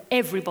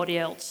everybody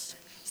else.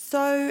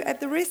 So at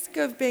the risk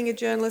of being a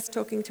journalist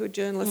talking to a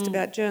journalist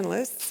about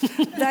journalists,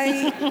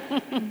 they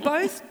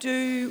both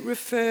do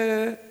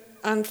refer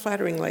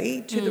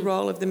unflatteringly to the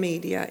role of the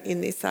media in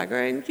this saga.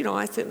 And,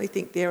 I certainly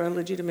think there are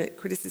legitimate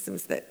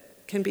criticisms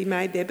that can be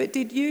made there. But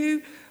did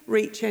you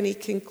reach any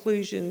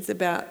conclusions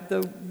about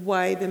the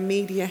way the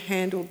media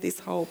handled this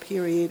whole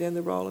period and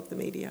the role of the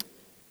media?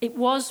 It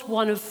was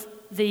one of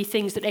the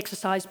things that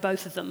exercised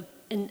both of them.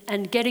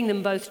 And getting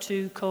them both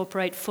to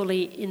cooperate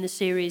fully in the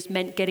series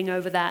meant getting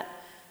over that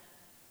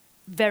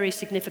very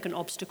significant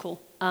obstacle.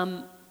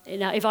 Now,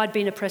 if I'd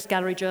been a press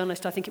gallery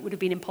journalist, I think it would have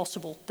been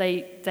impossible.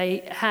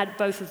 They had,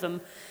 both of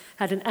them,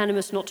 had an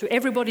animus not to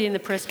everybody in the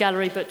press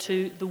gallery, but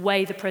to the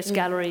way the press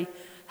gallery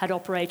had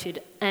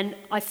operated. And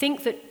I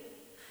think that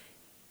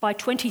by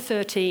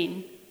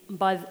 2013,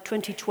 by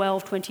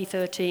 2012,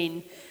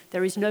 2013,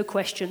 there is no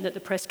question that the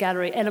press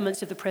gallery,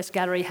 elements of the press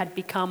gallery had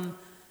become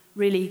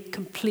really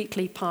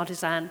completely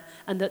partisan,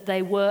 and that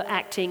they were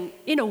acting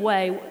in a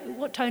way,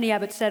 what Tony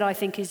Abbott said, I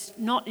think, is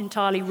not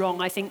entirely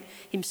wrong. I think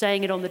him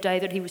saying it on the day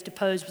that he was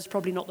deposed was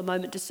probably not the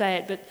moment to say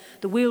it, but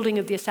the wielding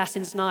of the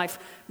assassin's knife,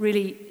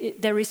 really,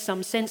 there is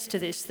some sense to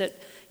this, that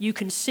you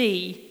can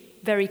see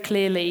very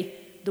clearly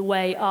the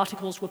way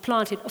articles were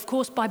planted, of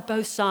course, by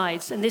both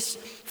sides. And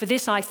for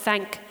this, I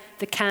thank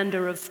the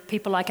candour of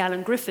people like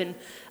Alan Griffin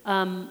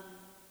and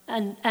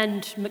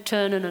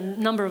McTernan and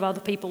a number of other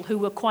people who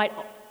were quite,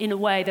 in a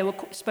way,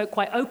 spoke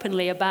quite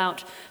openly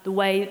about the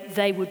way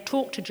they would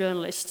talk to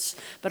journalists.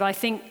 But I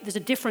think there's a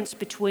difference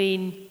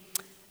between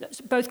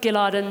Both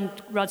Gillard and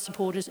Rudd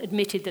supporters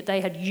admitted that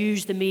they had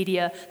used the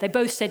media. They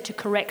both said to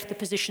correct the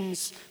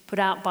positions put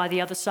out by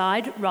the other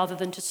side rather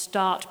than to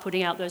start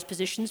putting out those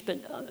positions. But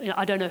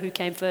I don't know who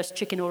came first,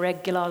 chicken or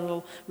egg, Gillard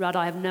or Rudd,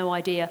 I have no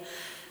idea.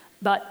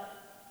 But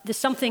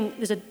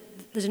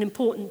there's an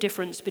important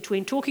difference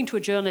between talking to a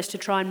journalist to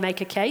try and make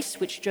a case,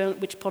 which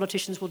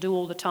politicians will do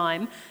all the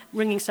time,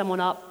 ringing someone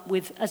up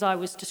with, as I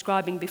was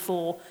describing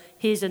before,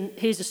 here's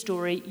a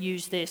story,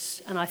 use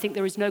this. And I think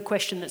there is no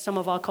question that some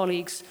of our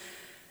colleagues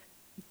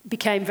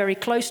became very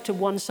close to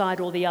one side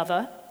or the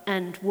other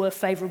and were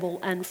favourable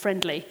and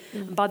friendly.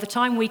 And by the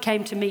time we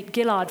came to meet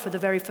Gillard for the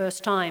very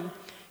first time,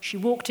 she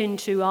walked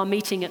into our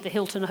meeting at the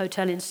Hilton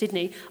Hotel in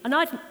Sydney, and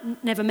I'd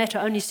never met her,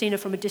 only seen her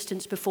from a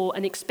distance before,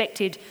 and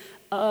expected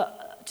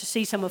to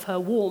see some of her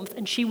warmth,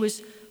 and she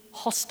was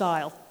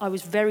hostile. I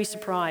was very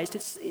surprised.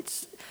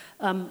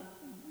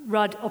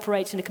 Rudd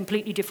operates in a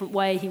completely different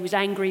way. He was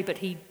angry, but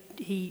he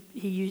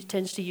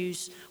tends to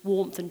use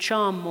warmth and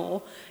charm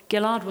more.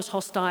 Gillard was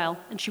hostile,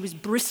 and she was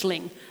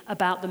bristling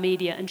about the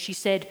media. And she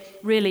said,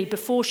 really,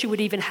 before she would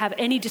even have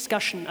any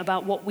discussion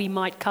about what we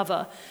might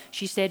cover,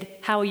 she said,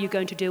 how are you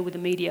going to deal with the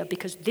media?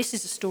 Because this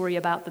is a story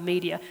about the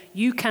media.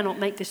 You cannot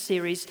make this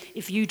series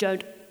if you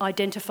don't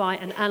identify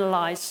and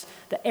analyse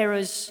the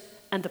errors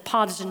and the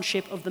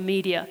partisanship of the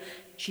media.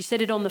 She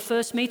said it on the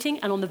first meeting,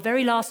 and on the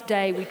very last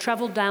day, we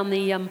travelled down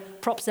the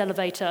props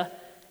elevator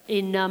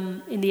in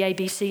the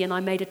ABC, and I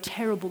made a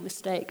terrible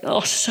mistake.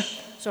 Oh,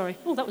 sorry.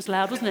 Oh, that was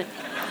loud, wasn't it?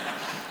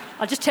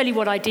 I'll just tell you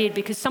what I did,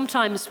 because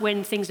sometimes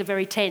when things are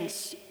very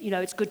tense,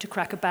 it's good to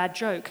crack a bad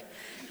joke.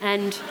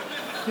 And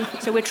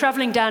so we're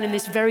travelling down in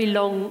this very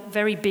long,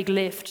 very big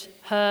lift.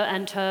 Her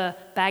and her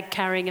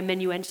bag-carrying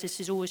amanuensis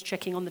is always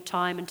checking on the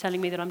time and telling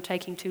me that I'm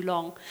taking too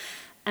long.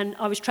 And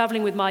I was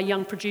travelling with my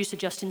young producer,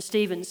 Justin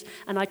Stevens,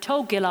 and I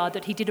told Gillard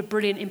that he did a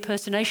brilliant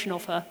impersonation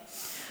of her,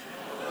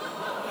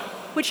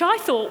 which I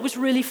thought was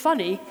really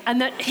funny, and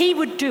that he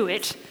would do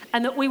it,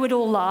 and that we would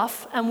all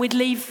laugh, and we'd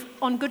leave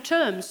on good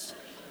terms.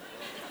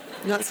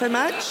 Not so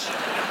much.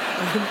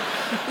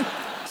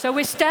 So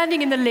we're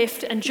standing in the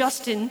lift, and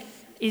Justin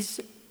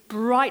is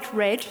bright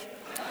red,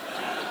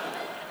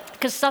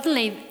 because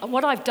suddenly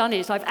what I've done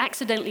is I've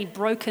accidentally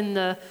broken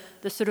the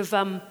sort of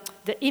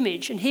the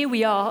image, and here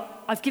we are.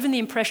 I've given the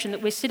impression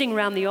that we're sitting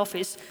around the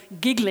office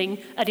giggling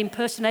at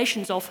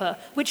impersonations of her,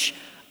 which,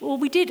 well,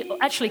 we did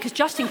actually, because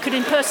Justin could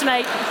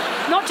impersonate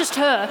not just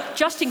her,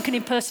 Justin can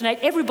impersonate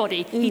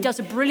everybody. He does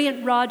a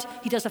brilliant Rudd,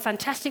 he does a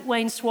fantastic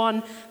Wayne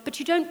Swan, but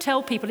you don't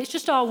tell people. It's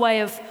just our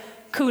way of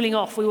cooling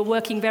off. We were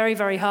working very,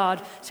 very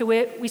hard. So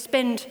we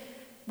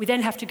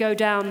then have to go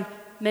down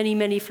many,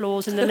 many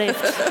floors in the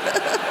lift.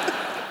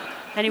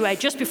 Anyway,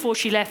 just before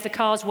she left, the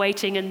car's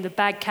waiting and the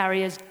bag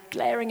carrier's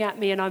glaring at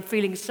me, and I'm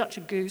feeling such a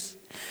goose.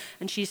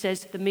 And she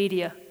says, the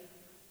media,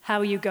 how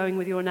are you going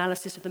with your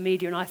analysis of the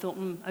media? And I thought,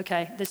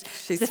 okay. The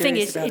thing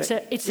is,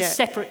 it's a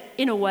separate,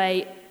 in a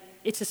way,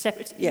 it's a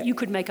separate, you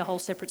could make a whole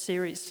separate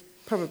series.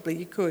 Probably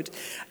you could.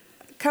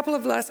 A couple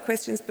of last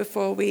questions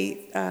before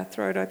we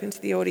throw it open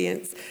to the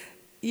audience.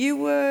 You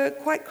were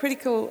quite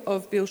critical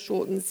of Bill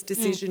Shorten's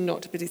decision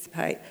not to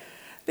participate.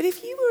 But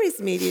if you were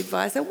his media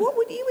advisor, what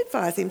would you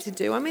advise him to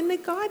do? I mean, the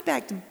guy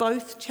backed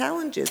both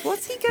challenges.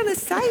 What's he going to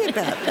say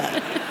about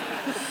that?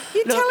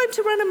 You'd tell him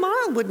to run a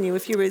mile, wouldn't you,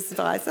 if you were his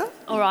advisor?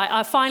 All right,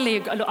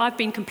 I've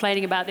been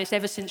complaining about this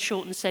ever since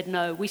Shorten said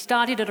no. We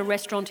started at a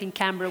restaurant in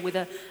Canberra with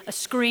a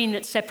screen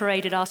that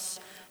separated us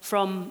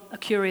from a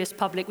curious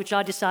public, which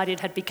I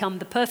decided had become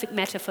the perfect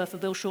metaphor for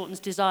Bill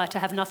Shorten's desire to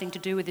have nothing to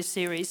do with this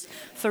series.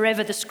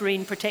 Forever the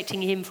screen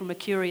protecting him from a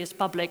curious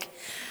public.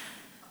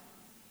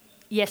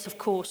 Yes, of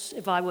course,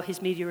 if I were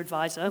his media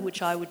advisor,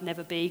 which I would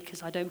never be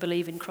because I don't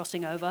believe in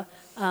crossing over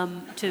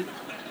to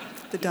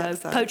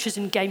poachers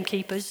and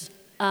gamekeepers,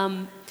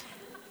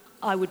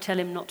 I would tell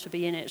him not to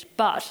be in it.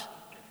 But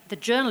the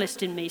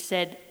journalist in me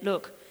said,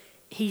 look,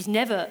 he's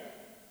never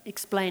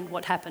explained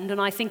what happened, and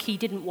I think he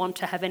didn't want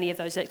to have any of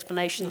those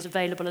explanations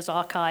available as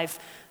archive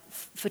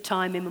for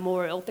time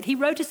immemorial. But he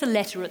wrote us a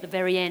letter at the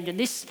very end, and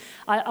this,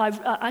 I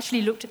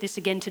actually looked at this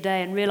again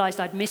today and realised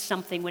I'd missed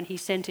something when he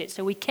sent it.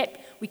 So we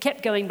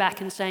kept going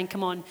back and saying,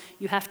 come on,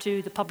 you have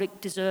to, the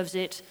public deserves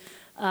it.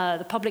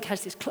 The public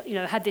has this,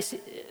 had this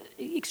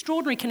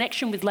extraordinary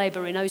connection with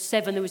Labor in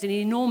 2007. There was an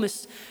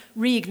enormous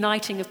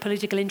reigniting of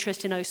political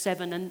interest in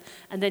 2007,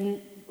 and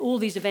then all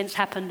these events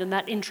happened and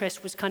that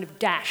interest was kind of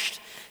dashed.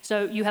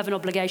 So you have an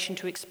obligation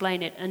to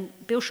explain it. And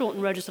Bill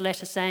Shorten wrote us a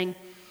letter saying,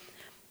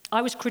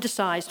 I was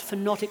criticised for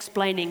not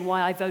explaining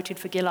why I voted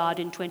for Gillard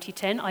in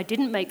 2010. I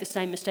didn't make the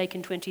same mistake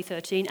in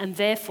 2013, and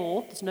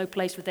therefore, there's no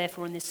place for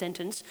therefore in this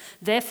sentence,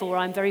 therefore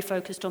I'm very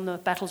focused on the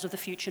battles of the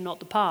future,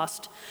 not the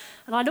past.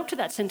 And I looked at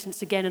that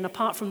sentence again, and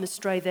apart from the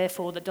stray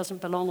therefore that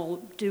doesn't belong or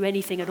do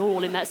anything at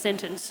all in that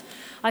sentence,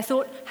 I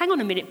thought, hang on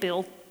a minute,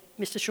 Bill,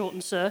 Mr. Shorten,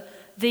 sir,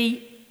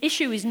 the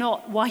issue is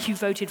not why you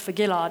voted for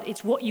Gillard,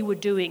 it's what you were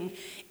doing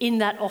in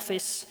that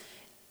office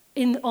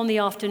on the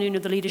afternoon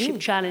of the Leadership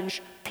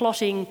Challenge,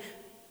 plotting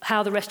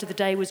how the rest of the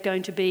day was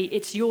going to be.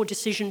 It's your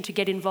decision to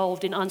get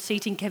involved in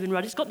unseating Kevin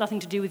Rudd. It's got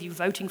nothing to do with you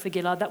voting for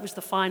Gillard. That was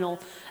the final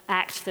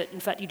act that, in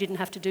fact, you didn't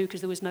have to do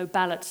because there was no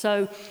ballot.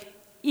 So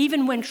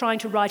even when trying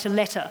to write a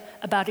letter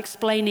about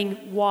explaining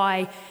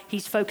why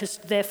he's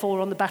focused,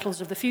 therefore, on the battles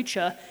of the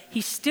future,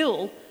 he's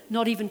still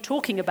not even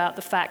talking about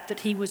the fact that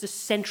he was a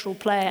central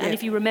player. Yeah. And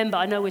if you remember,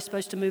 I know we're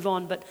supposed to move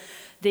on, but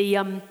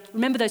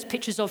remember those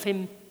pictures of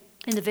him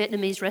in the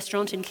Vietnamese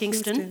restaurant in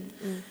Kingston?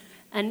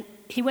 And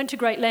he went to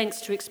great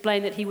lengths to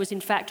explain that he was,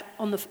 in fact,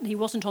 he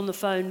wasn't on the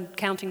phone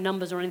counting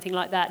numbers or anything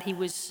like that. He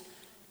was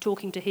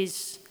talking to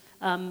his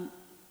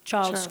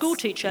child's school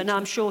teacher. Now,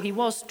 I'm sure he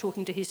was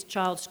talking to his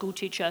child's school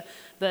teacher,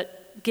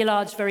 but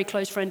Gillard's very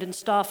close friend and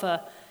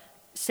staffer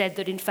said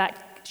that, in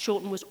fact,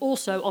 Shorten was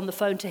also on the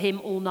phone to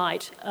him all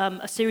night,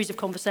 a series of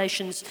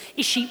conversations.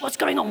 What's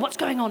going on? What's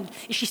going on?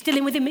 Is she still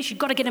in with him? You've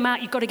got to get him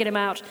out. You've got to get him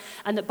out.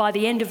 And that by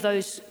the end of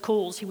those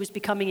calls, he was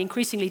becoming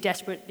increasingly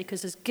desperate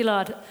because, as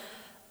Gillard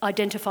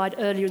identified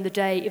earlier in the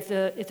day, if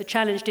the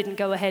challenge didn't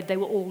go ahead, they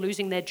were all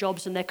losing their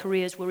jobs and their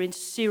careers were in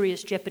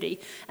serious jeopardy.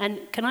 And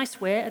can I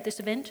swear at this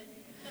event?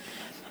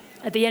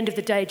 At the end of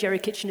the day, Jerry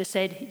Kitchener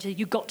said,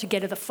 "You've got to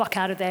get her the fuck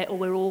out of there or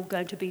we're all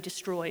going to be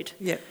destroyed."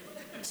 Yeah.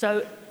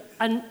 So,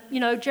 and,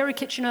 Jerry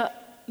Kitchener,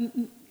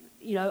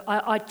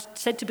 I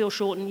said to Bill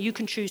Shorten, you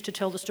can choose to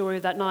tell the story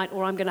of that night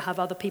or I'm going to have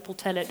other people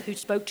tell it who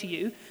spoke to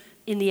you.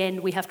 In the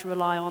end, we have to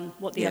rely on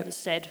what the others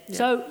said. Yep.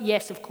 So,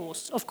 yes, of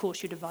course,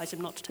 you'd advise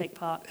him not to take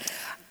part.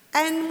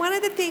 And one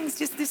of the things,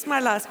 this is my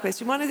last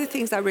question, one of the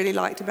things I really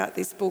liked about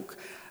this book,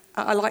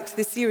 I liked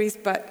the series,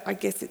 but I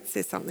guess it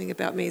says something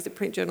about me as a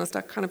print journalist.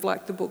 I kind of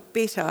like the book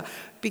better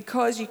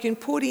because you can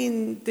put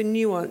in the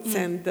nuance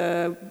and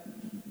the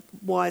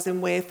whys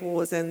and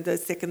wherefores and the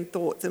second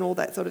thoughts and all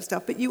that sort of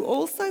stuff. But you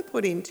also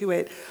put into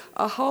it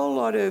a whole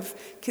lot of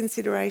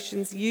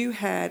considerations you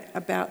had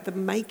about the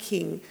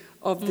making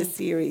of the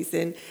series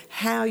and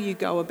how you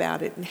go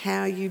about it and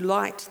how you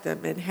liked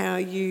them and how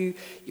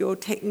your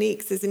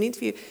techniques as an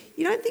interview.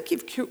 You don't think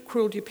you've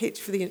cruelled your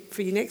pitch for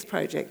your next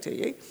project, do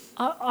you?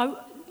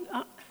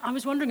 I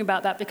was wondering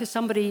about that because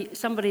somebody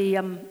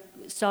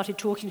started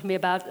talking to me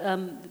about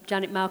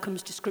Janet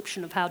Malcolm's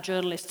description of how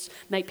journalists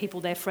make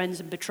people their friends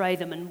and betray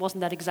them, and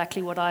wasn't that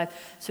exactly what I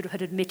sort of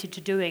had admitted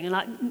to doing? And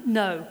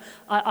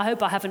I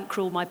hope I haven't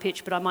cruelled my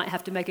pitch, but I might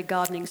have to make a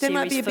gardening series first.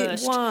 There might be a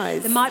bit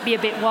wise. There might be a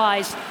bit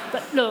wise,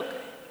 but look,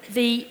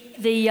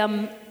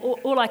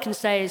 all I can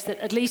say is that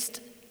at least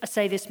I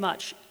say this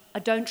much: I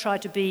don't try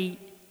to be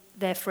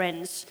their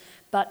friends.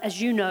 But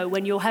as you know,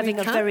 when you're having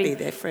you can't be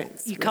their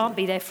friends. You can't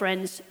be their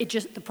friends.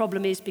 The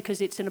problem is because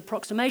it's an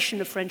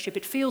approximation of friendship.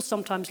 It feels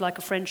sometimes like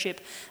a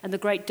friendship. And the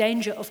great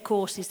danger, of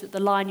course, is that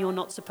the line you're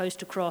not supposed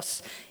to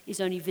cross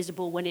is only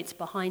visible when it's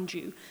behind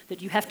you.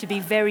 That you have to be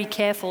very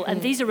careful.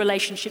 And these are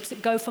relationships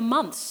that go for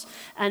months.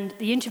 And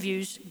the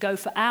interviews go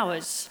for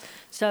hours.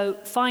 So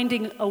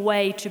finding a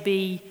way to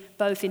be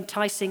both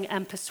enticing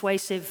and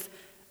persuasive,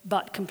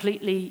 but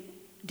completely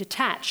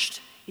detached,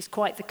 is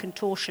quite the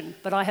contortion.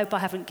 But I hope I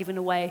haven't given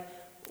away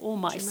all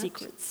my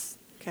secrets.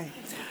 Okay.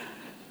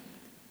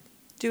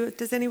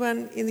 Does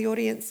anyone in the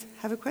audience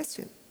have a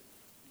question?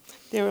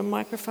 There are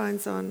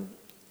microphones on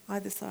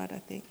either side, I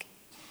think.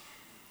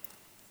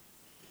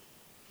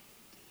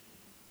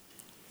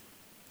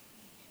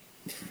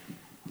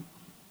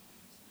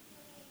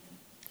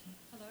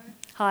 Hello.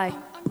 Hi.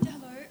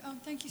 Hello.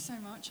 Thank you so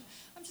much.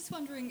 I'm just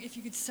wondering if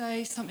you could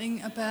say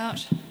something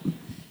about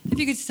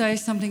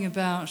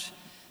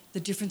the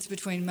difference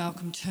between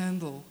Malcolm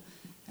Turnbull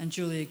and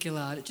Julia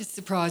Gillard. It just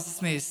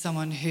surprises me as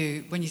someone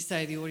who, when you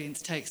say the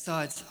audience takes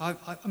sides,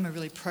 I'm a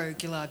really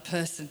pro-Gillard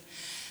person.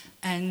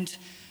 And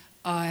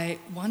I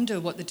wonder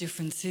what the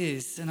difference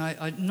is, and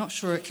I'm not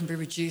sure it can be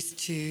reduced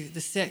to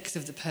the sex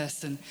of the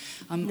person.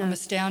 I'm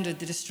astounded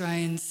that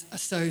Australians are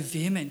so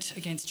vehement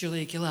against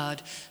Julia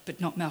Gillard,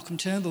 but not Malcolm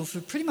Turnbull, for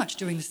pretty much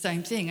doing the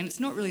same thing. And it's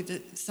not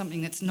really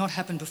something that's not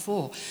happened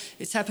before.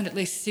 It's happened at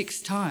least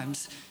 6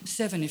 times,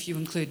 7 if you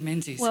include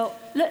Menzies. Well,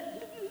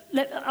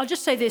 I'll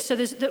just say this. So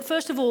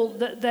first of all,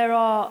 there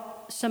are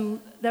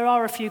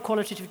a few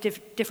qualitative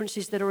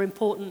differences that are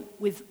important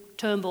with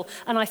Turnbull,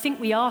 and I think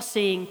we are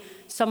seeing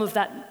some of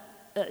that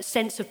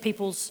sense of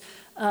people's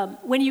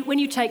when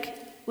you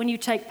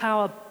take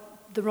power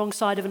the wrong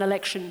side of an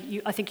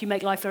election, I think you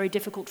make life very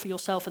difficult for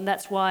yourself, and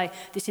that's why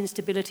this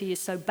instability is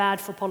so bad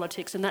for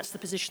politics, and that's the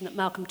position that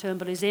Malcolm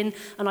Turnbull is in,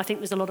 and I think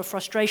there's a lot of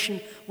frustration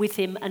with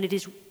him, and it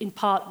is in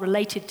part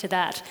related to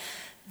that.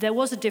 There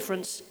was a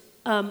difference.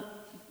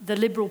 The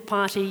Liberal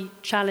Party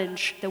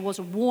challenge, there was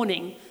a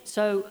warning,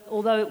 so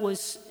although it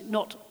was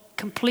not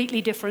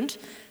completely different,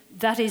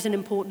 that is an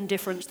important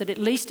difference, that at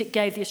least it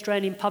gave the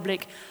Australian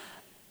public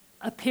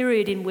a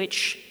period in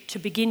which to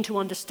begin to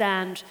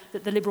understand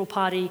that the Liberal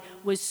Party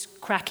was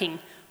cracking.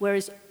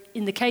 Whereas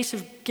in the case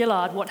of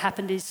Gillard, what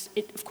happened is,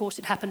 it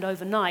happened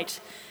overnight.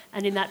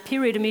 And in that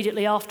period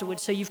immediately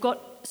afterwards, so you've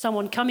got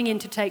someone coming in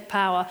to take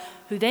power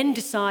who then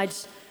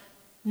decides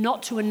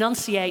not to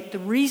enunciate the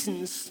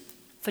reasons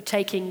for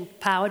taking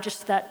power,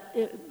 just that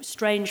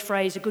strange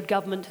phrase, a good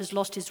government has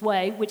lost his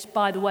way, which,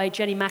 by the way,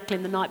 Jenny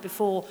Macklin the night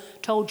before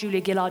told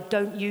Julia Gillard,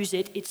 don't use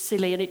it, it's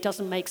silly and it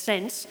doesn't make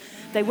sense.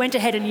 They went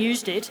ahead and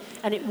used it,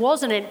 and it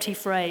was an empty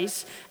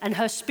phrase, and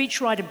her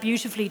speechwriter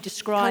beautifully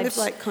describes... Kind of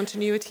like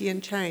continuity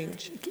and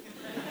change.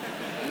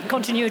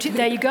 Continuity,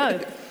 there you go.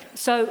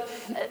 So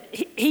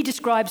he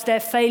describes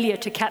their failure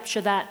to capture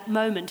that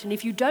moment, and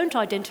if you don't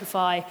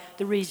identify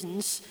the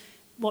reasons,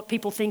 what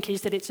people think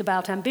is that it's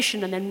about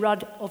ambition, and then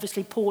Rudd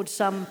obviously poured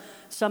some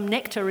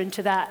nectar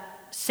into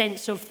that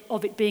sense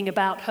of it being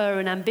about her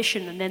and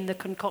ambition, and then the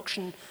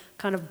concoction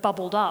kind of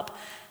bubbled up.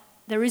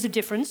 There is a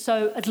difference,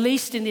 so at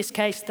least in this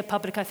case the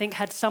public, I think,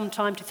 had some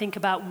time to think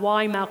about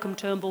why Malcolm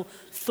Turnbull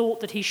thought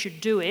that he should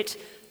do it.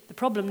 The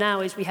problem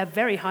now is we have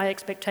very high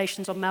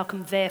expectations on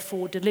Malcolm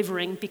therefore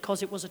delivering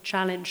because it was a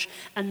challenge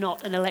and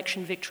not an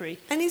election victory.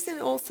 And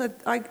isn't also,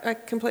 I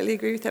completely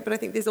agree with that, but I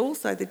think there's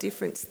also the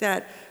difference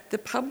that the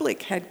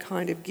public had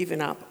kind of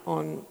given up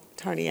on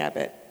Tony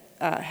Abbott,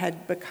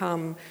 had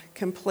become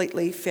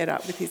completely fed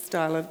up with his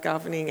style of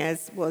governing,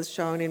 as was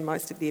shown in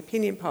most of the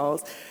opinion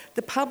polls.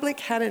 The public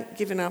hadn't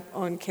given up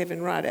on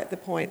Kevin Rudd at the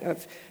point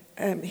of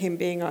him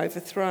being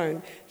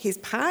overthrown. His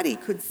party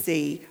could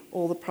see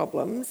all the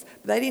problems,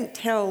 but they didn't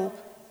tell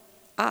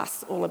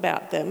us all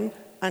about them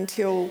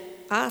until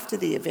after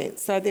the event.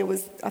 So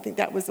I think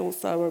that was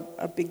also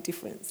a big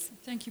difference.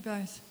 Thank you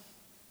both.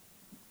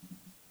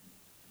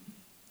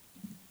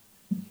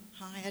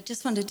 Hi, I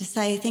just wanted to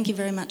say thank you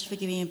very much for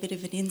giving a bit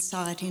of an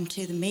insight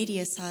into the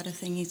media side of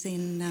things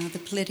in the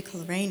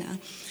political arena.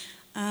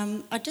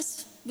 I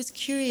just was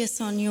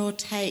curious on your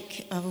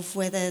take of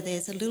whether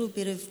there's a little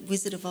bit of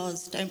Wizard of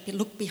Oz,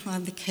 look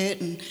behind the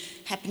curtain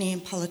happening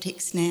in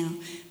politics now,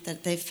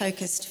 that they've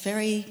focused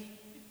very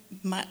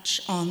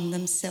much on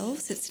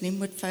themselves. It's an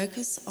inward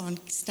focus on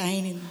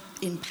staying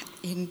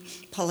in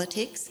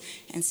politics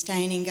and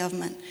staying in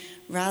government,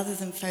 rather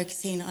than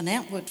focusing on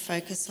outward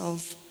focus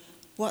of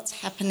what's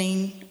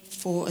happening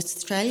for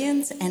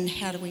Australians and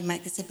how do we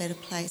make this a better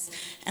place.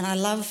 And I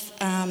love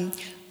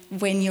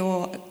when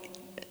you're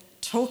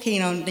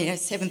talking on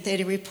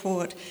 7:30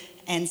 report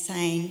and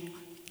saying,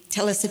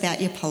 tell us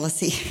about your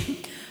policy.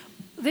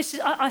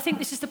 I think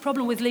this is the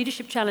problem with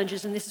leadership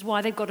challenges, and this is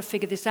why they've got to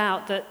figure this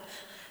out, that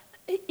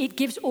it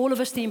gives all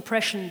of us the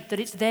impression that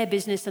it's their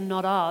business and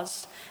not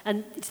ours.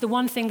 And it's the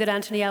one thing that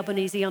Anthony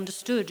Albanese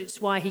understood. It's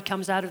why he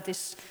comes out of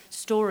this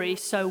story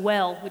so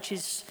well, which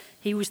is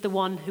he was the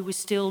one who was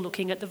still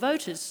looking at the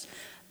voters.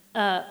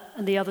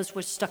 And the others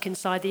were stuck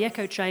inside the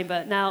echo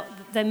chamber. Now,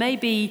 there may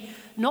be,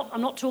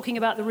 I'm not talking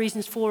about the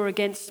reasons for or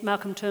against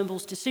Malcolm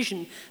Turnbull's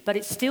decision, but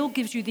it still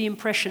gives you the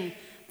impression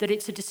that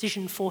it's a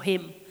decision for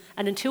him.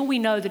 And until we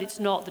know that it's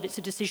not, that it's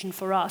a decision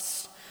for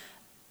us,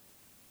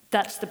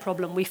 that's the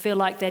problem. We feel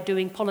like they're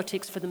doing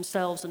politics for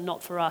themselves and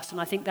not for us.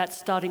 And I think that's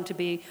starting to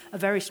be a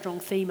very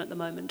strong theme at the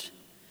moment.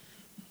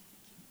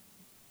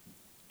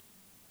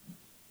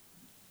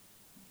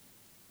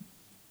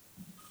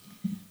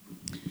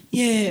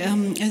 Yeah,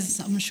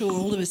 as I'm sure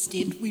all of us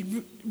did, I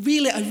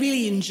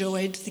really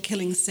enjoyed the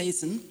killing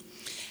season.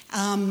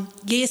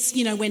 Yes,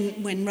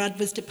 when Rudd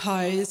was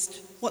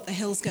deposed, what the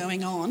hell's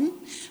going on?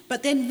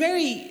 But then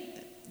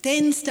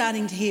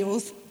starting to hear,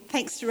 well,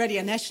 thanks to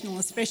Radio National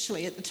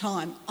especially at the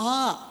time,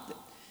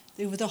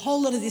 there was a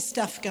whole lot of this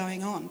stuff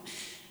going on.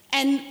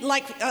 And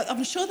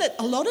I'm sure that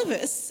a lot of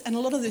us and a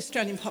lot of the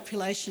Australian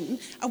population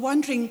are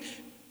wondering,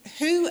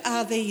 who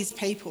are these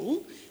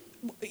people?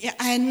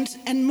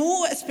 And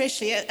more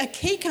especially, a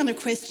key kind of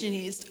question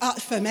is,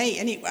 for me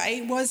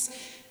anyway, was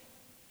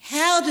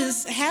how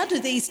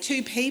do these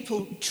two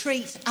people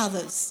treat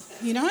others,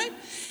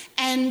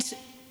 And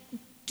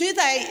do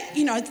they,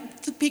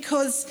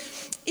 because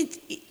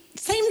it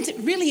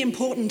seemed really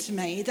important to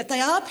me that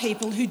they are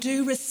people who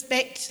do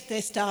respect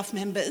their staff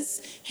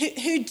members,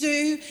 who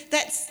do,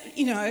 that's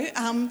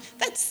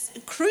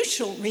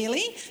crucial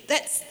really.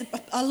 That's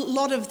a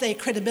lot of their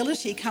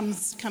credibility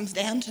comes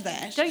down to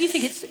that. Don't you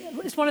think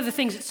it's one of the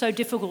things that's so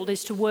difficult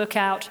is to work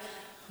out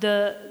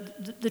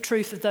the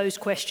truth of those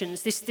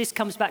questions. This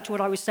comes back to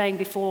what I was saying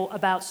before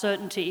about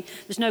certainty.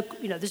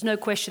 There's no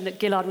question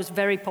that Gillard was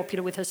very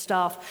popular with her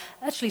staff.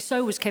 Actually,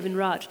 so was Kevin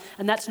Rudd,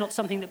 and that's not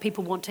something that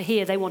people want to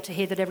hear. They want to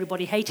hear that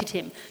everybody hated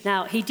him.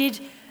 Now, he did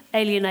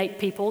alienate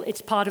people.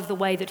 It's part of the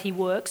way that he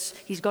works.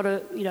 He's got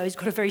a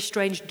very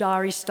strange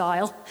diary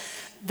style.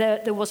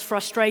 There was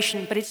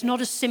frustration, but it's not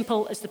as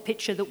simple as the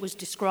picture that was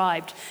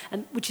described,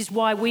 and which is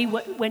why we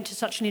went to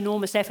such an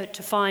enormous effort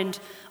to find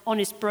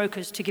honest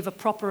brokers to give a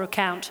proper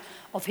account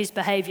of his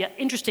behaviour.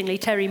 Interestingly,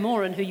 Terry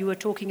Moran, who you were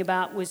talking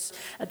about, was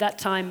at that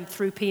time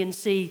through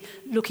PNC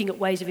looking at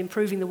ways of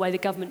improving the way the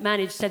government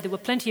managed, said there were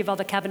plenty of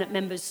other cabinet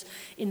members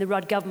in the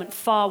Rudd government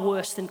far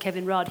worse than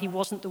Kevin Rudd. He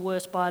wasn't the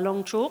worst by a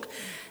long chalk.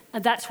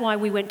 And that's why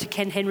we went to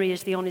Ken Henry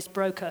as the honest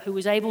broker, who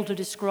was able to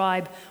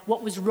describe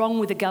what was wrong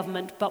with the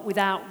government, but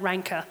without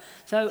rancour.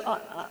 So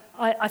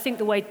I think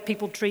the way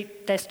people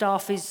treat their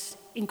staff is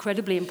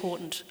incredibly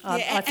important.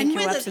 Yeah, I think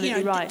you're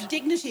absolutely right.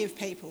 Dignity of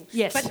people.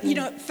 Yes. But, you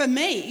know, for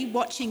me,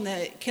 watching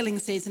the killing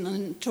season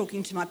and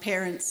talking to my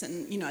parents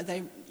and,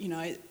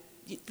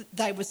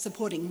 they were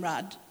supporting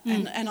Rudd.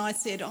 And I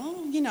said,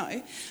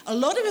 a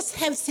lot of us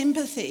have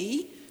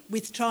sympathy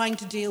with trying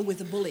to deal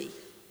with a bully.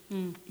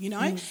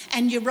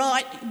 And you're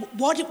right,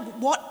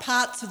 what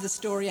parts of the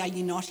story are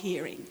you not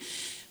hearing?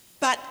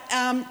 But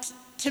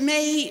to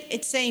me,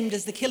 it seemed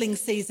as the killing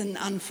season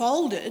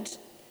unfolded,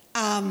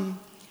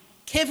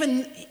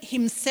 Kevin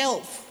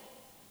himself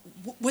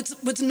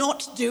was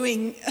not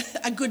doing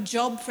a good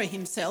job for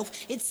himself.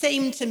 It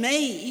seemed to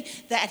me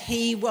that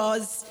he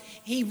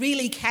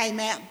really came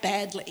out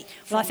badly.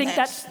 Well, I think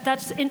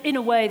that's in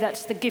a way,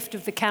 that's the gift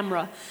of the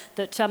camera.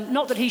 That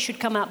not that he should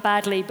come out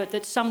badly, but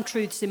that some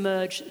truths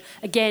emerge.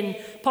 Again,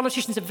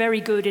 politicians are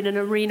very good in an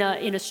arena,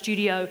 in a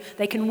studio.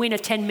 They can win a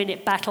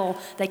 10-minute battle.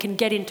 They can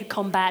get into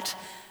combat.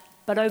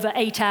 But over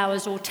 8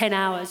 hours or 10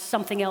 hours,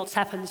 something else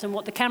happens. And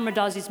what the camera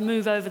does is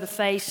move over the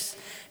face,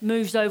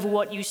 moves over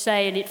what you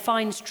say, and it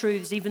finds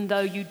truths even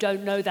though you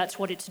don't know that's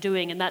what it's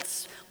doing. And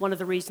that's one of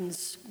the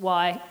reasons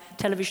why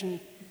television,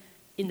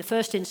 in the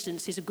first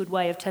instance, is a good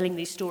way of telling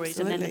these stories.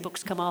 Absolutely. And then the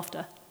books come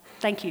after.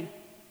 Thank you.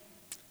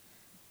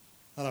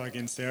 Hello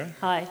again, Sarah.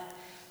 Hi.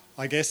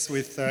 I guess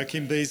with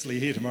Kim Beazley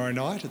here tomorrow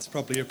night, it's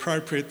probably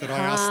appropriate that I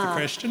ask the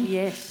question.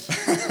 Yes.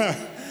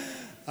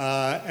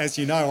 As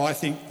you know, I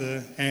think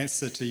the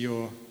answer to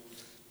your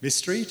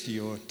mystery, to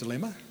your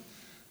dilemma,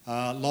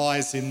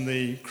 lies in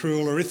the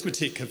cruel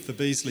arithmetic of the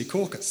Beazley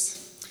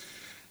caucus.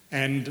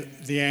 And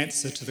the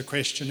answer to the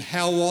question,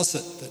 how was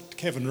it that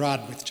Kevin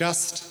Rudd, with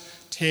just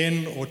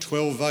 10 or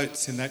 12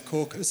 votes in that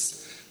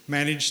caucus,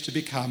 managed to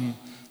become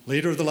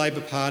leader of the Labor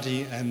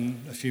Party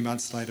and a few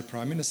months later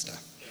Prime Minister?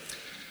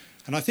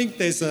 And I think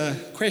there's a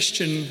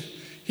question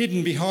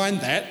hidden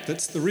behind that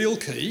that's the real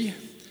key,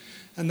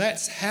 and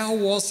that's how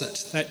was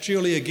it that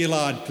Julia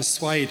Gillard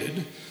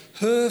persuaded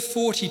her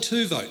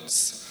 42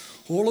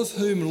 votes, all of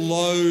whom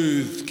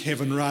loathed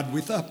Kevin Rudd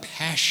with a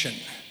passion,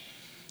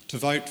 to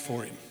vote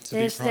for him to be Prime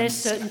Minister? There's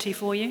certainty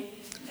for you.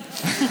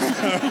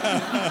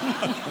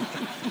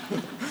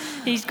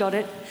 He's got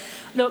it.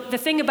 Look, the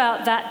thing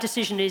about that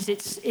decision is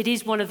it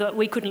is one of the,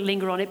 we couldn't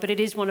linger on it, but it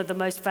is one of the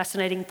most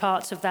fascinating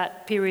parts of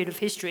that period of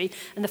history,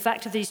 and the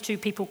fact of these two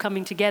people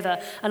coming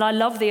together. And I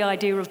love the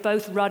idea of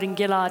both Rudd and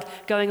Gillard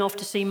going off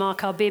to see Mark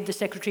Arbib, the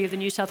Secretary of the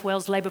New South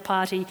Wales Labor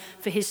Party,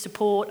 for his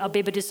support.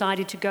 Arbib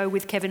decided to go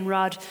with Kevin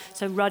Rudd,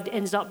 so Rudd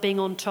ends up being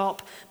on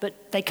top,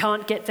 but they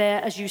can't get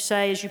there, as you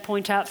say, as you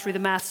point out through the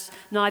maths.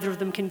 Neither of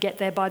them can get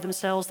there by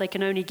themselves. They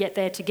can only get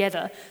there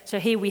together. So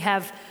here we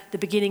have the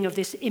beginning of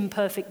this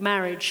imperfect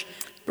marriage.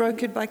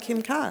 Brokered by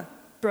Kim Carr.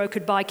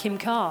 Brokered by Kim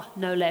Carr,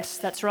 no less.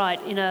 That's right.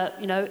 In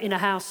a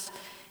house,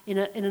 in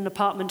an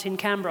apartment in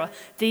Canberra.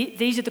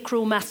 These are the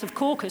cruel maths of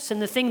caucus,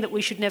 and the thing that we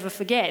should never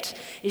forget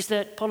is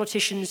that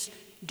politicians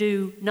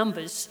do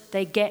numbers.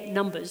 They get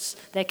numbers.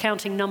 They're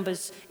counting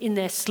numbers in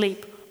their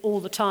sleep all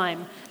the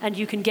time, and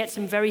you can get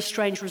some very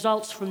strange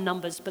results from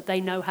numbers, but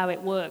they know how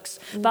it works.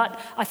 But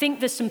I think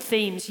there's some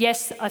themes.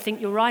 Yes, I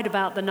think you're right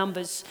about the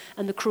numbers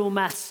and the cruel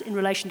maths in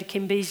relation to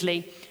Kim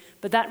Beazley.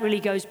 But that really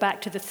goes back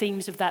to the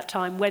themes of that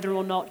time, whether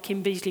or not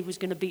Kim Beazley was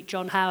going to beat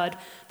John Howard.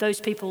 Those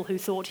people who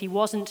thought he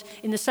wasn't,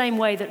 in the same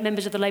way that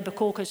members of the Labor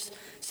caucus,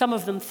 some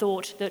of them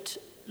thought that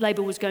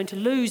Labor was going to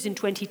lose in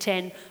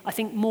 2010. I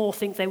think more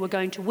think they were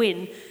going to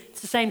win. It's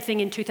the same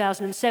thing in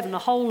 2007. A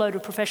whole load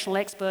of professional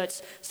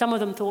experts, some of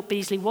them thought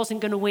Beazley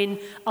wasn't going to win.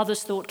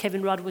 Others thought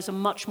Kevin Rudd was a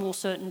much more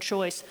certain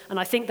choice. And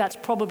I think that's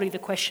probably the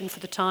question for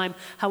the time,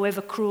 however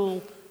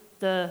cruel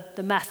the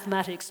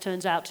mathematics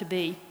turns out to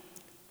be.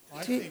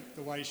 I think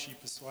the way she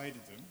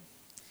persuaded them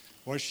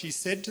was she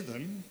said to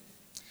them,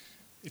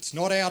 it's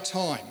not our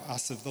time,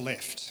 us of the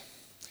left,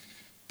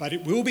 but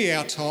it will be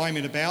our time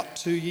in about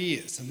 2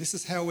 years, and this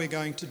is how we're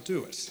going to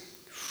do it.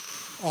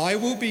 I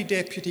will be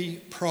Deputy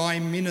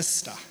Prime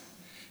Minister.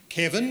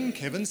 Kevin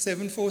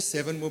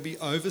 747 will be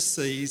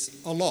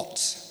overseas a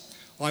lot.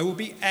 I will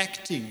be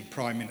acting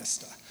Prime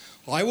Minister.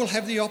 I will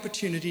have the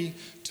opportunity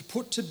to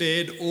put to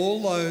bed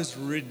all those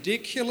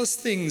ridiculous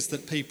things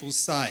that people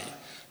say.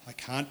 I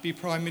can't be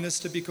Prime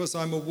Minister because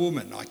I'm a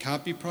woman. I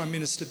can't be Prime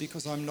Minister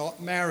because I'm not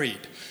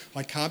married.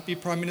 I can't be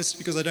Prime Minister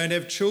because I don't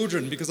have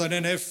children, because I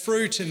don't have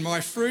fruit in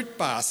my fruit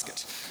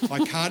basket.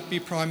 I can't be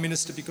Prime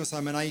Minister because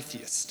I'm an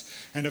atheist.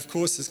 And of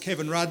course, as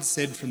Kevin Rudd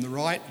said from the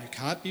right, you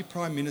can't be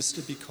Prime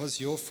Minister because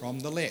you're from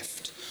the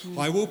left.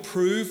 I will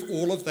prove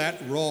all of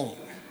that wrong.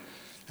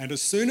 And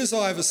as soon as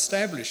I've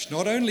established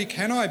not only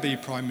can I be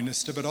Prime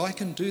Minister, but I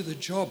can do the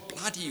job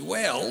bloody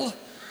well,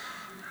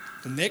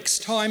 the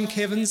next time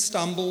Kevin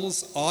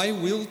stumbles, I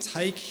will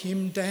take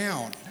him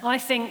down. I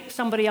think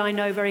somebody I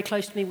know very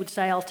close to me would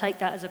say, I'll take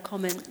that as a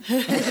comment. Do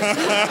you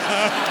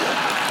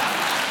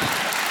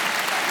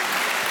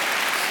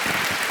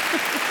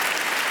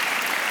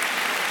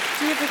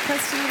have a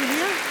question over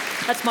here?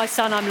 That's my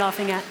son I'm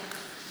laughing at.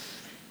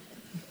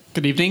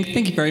 Good evening.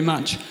 Thank you very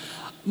much.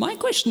 My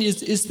question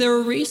is there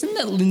a reason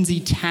that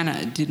Lindsay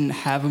Tanner didn't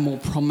have a more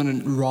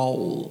prominent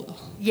role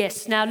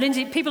Yes. Now,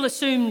 people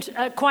assumed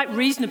quite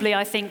reasonably,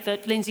 I think,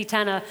 that Lindsay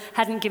Tanner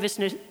hadn't given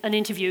us an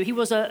interview. He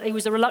was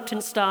a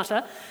reluctant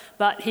starter,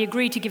 but he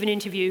agreed to give an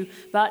interview.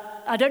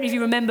 But I don't know if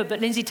you remember,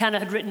 but Lindsay Tanner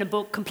had written a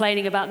book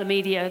complaining about the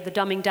media, the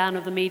dumbing down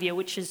of the media,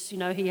 which is,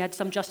 he had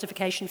some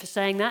justification for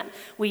saying that.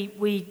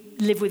 We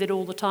live with it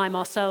all the time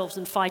ourselves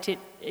and fight it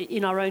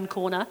in our own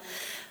corner.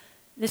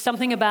 There's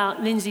something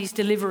about Lindsay's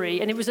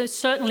delivery, and it was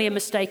certainly a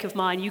mistake of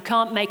mine. You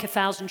can't make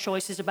 1,000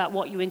 choices about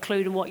what you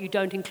include and what you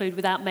don't include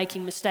without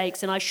making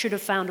mistakes, and I should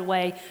have found a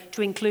way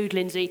to include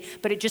Lindsay,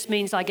 but it just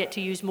means I get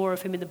to use more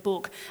of him in the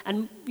book.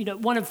 And,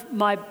 one of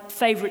my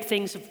favourite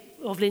things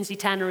of Lindsay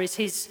Tanner is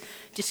his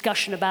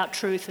discussion about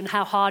truth and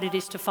how hard it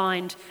is to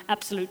find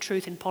absolute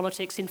truth in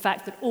politics. In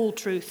fact, that all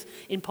truth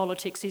in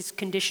politics is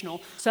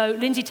conditional. So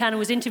Lindsay Tanner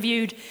was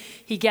interviewed.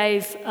 He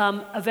gave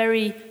a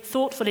very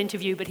thoughtful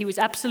interview, but he was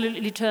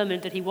absolutely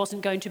determined that he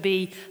wasn't going to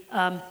be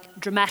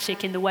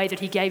dramatic in the way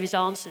that he gave his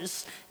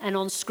answers. And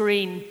on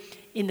screen,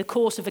 in the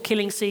course of a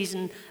killing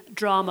season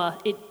drama,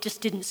 it just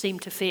didn't seem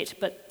to fit.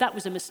 But that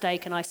was a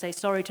mistake, and I say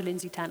sorry to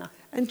Lindsay Tanner.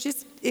 And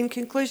just in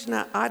conclusion,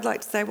 I'd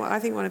like to say, I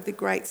think one of the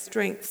great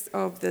strengths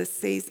of the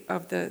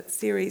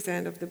series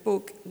and of the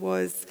book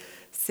was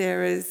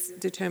Sarah's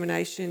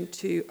determination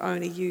to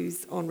only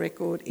use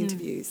on-record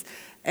interviews.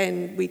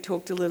 And we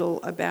talked a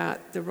little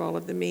about the role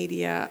of the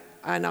media,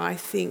 and I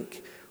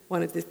think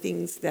one of the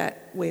things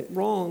that went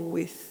wrong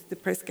with the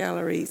press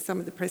gallery, some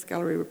of the press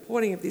gallery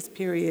reporting of this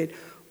period,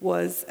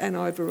 was an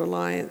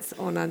over-reliance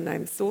on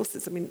unnamed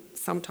sources. I mean,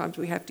 sometimes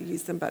we have to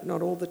use them, but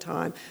not all the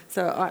time.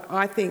 So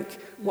I think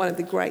one of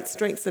the great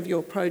strengths of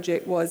your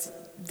project was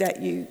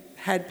that you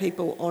had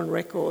people on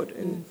record,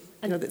 and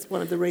that's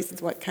one of the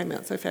reasons why it came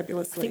out so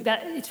fabulously. I think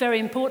that it's very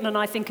important, and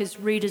I think as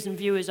readers and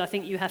viewers, I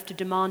think you have to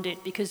demand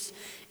it, because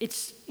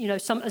it's,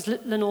 as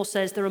Lenore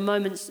says, there are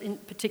moments in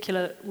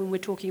particular when we're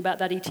talking about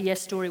that ETS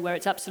story where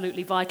it's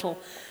absolutely vital,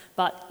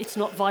 but it's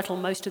not vital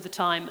most of the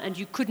time, and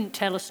you couldn't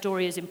tell a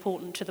story as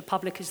important to the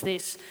public as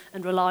this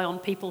and rely on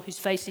people whose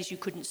faces you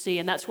couldn't see,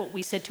 and that's what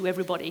we said to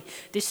everybody.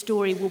 This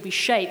story will be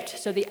shaped,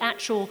 so the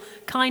actual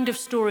kind of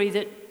story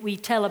that we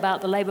tell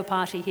about the Labour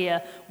Party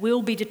here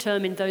will be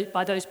determined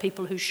by those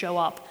people who show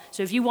up.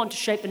 So if you want to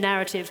shape the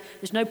narrative,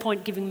 there's no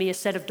point giving me a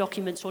set of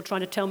documents or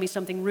trying to tell me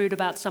something rude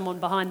about someone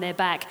behind their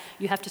back.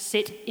 You have to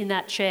sit in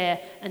that chair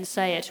and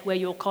say it, where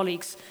your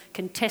colleagues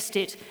can test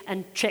it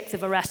and check the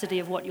veracity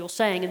of what you're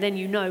saying, and then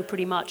you know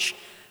pretty much,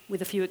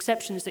 with a few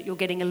exceptions, that you're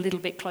getting a little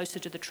bit closer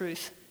to the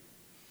truth.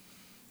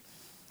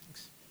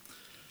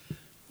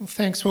 Well,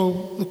 thanks. Well,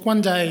 look, one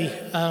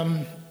day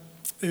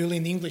early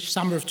in the English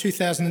summer of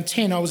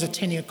 2010, I was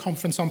attending a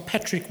conference on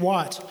Patrick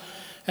White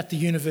at the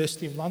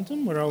University of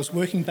London, where I was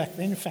working back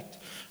then. In fact,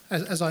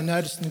 as I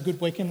noticed in the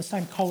Good Weekend, the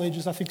same college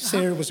as I think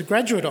Sarah was a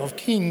graduate of,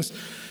 King's.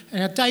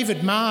 And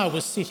David Marr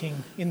was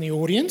sitting in the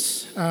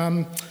audience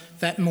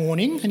that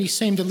morning, and he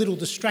seemed a little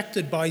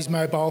distracted by his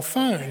mobile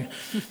phone.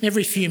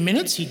 Every few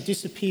minutes he'd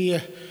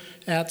disappear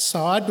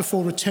outside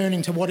before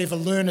returning to whatever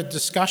learned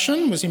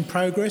discussion was in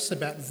progress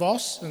about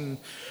Voss and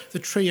the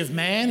Tree of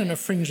Man and a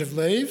Fringe of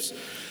Leaves.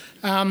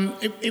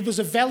 It was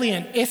a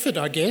valiant effort,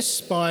 I guess,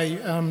 by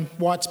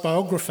White's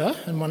biographer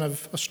and one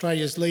of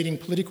Australia's leading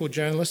political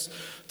journalists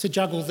to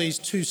juggle these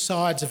two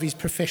sides of his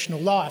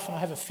professional life. And I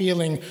have a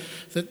feeling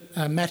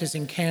that matters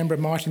in Canberra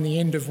might in the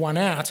end have won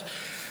out.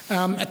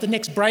 At the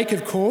next break,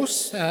 of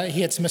course, he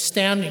had some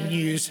astounding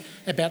news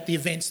about the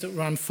events that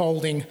were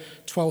unfolding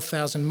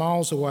 12,000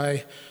 miles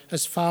away,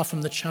 as far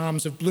from the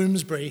charms of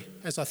Bloomsbury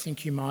as I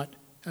think you might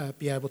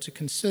be able to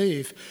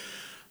conceive.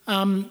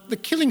 The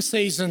Killing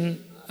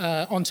Season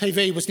on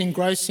TV was an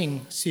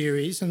engrossing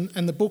series,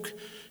 and the book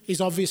is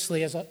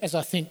obviously, as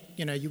I think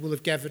you will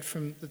have gathered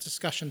from the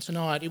discussion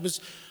tonight, it was,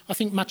 I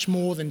think, much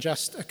more than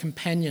just a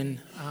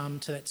companion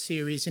to that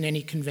series in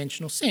any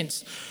conventional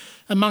sense.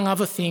 Among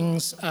other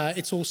things,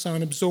 it's also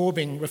an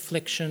absorbing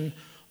reflection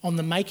on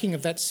the making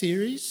of that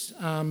series.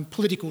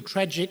 Political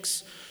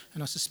tragics,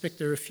 and I suspect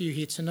there are a few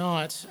here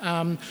tonight,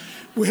 they'll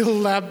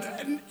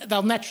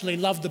naturally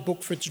love the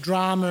book for its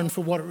drama and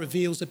for what it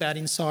reveals about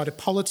insider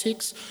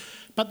politics.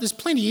 But there's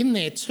plenty in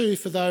there too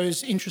for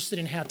those interested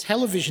in how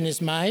television is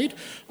made.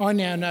 I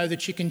now know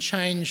that you can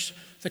change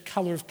the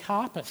colour of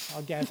carpet,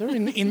 I gather,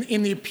 in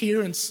the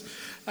appearance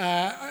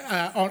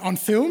on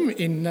film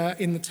in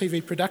the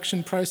TV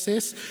production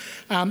process.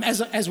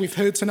 As we've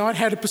heard tonight,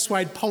 how to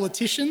persuade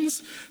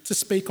politicians to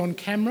speak on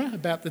camera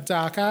about the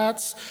dark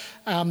arts,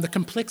 the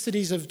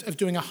complexities of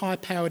doing a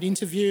high-powered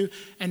interview,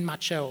 and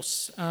much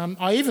else.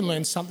 I even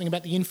learned something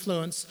about the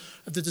influence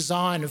of the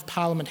design of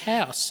Parliament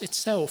House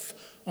itself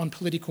on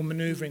political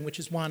manoeuvring, which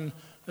is one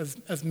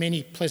of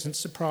many pleasant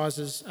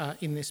surprises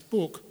in this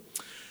book.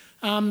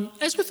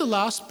 As with the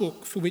last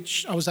book, for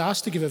which I was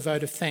asked to give a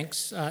vote of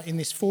thanks in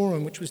this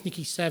forum, which was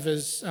Nikki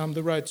Savva's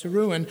The Road to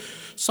Ruin,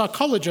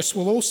 psychologists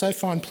will also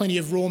find plenty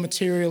of raw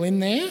material in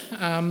there.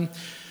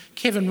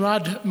 Kevin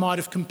Rudd might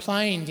have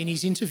complained in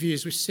his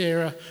interviews with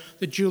Sarah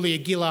that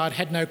Julia Gillard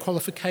had no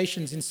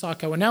qualifications in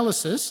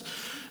psychoanalysis,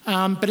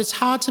 but it's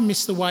hard to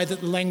miss the way that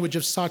the language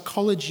of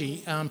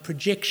psychology,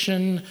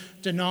 projection,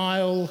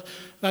 denial,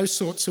 those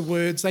sorts of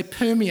words, they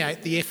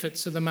permeate the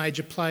efforts of the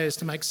major players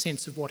to make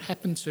sense of what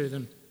happened to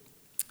them.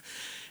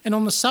 And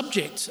on the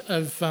subject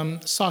of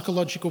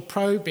psychological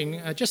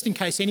probing, just in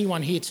case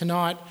anyone here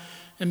tonight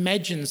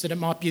imagines that it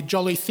might be a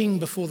jolly thing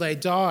before they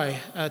die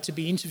to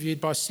be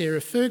interviewed by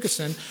Sarah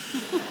Ferguson,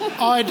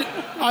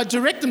 I'd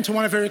direct them to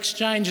one of her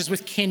exchanges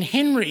with Ken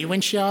Henry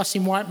when she asks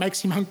him why it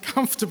makes him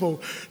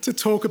uncomfortable to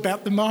talk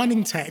about the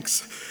mining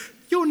tax.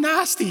 "You're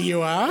nasty,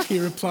 you are," he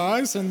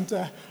replies, and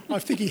I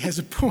think he has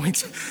a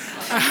point.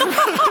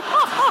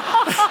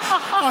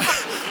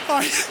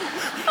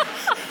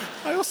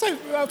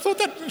 I thought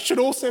that should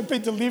also be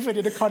delivered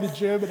in a kind of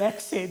German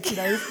accent, you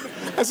know,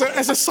 as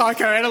a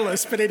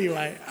psychoanalyst. But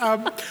anyway,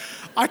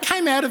 I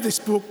came out of this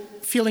book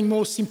feeling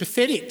more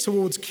sympathetic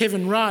towards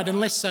Kevin Rudd and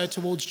less so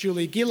towards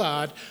Julia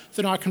Gillard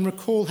than I can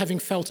recall having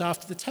felt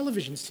after the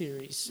television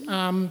series.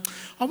 I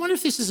wonder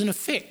if this is an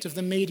effect of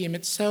the medium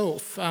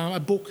itself, a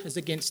book as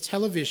against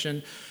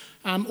television,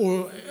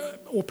 or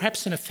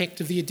perhaps an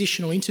effect of the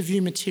additional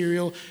interview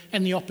material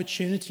and the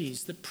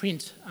opportunities that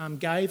print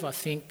gave, I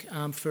think,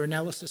 for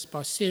analysis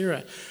by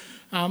Sarah.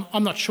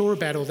 I'm not sure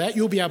about all that.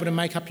 You'll be able to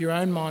make up your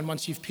own mind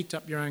once you've picked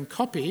up your own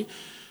copy.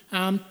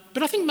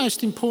 But I think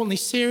most importantly,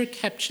 Sarah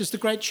captures the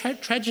great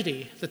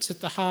tragedy that's at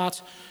the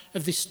heart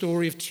of this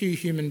story of two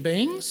human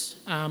beings,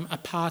 a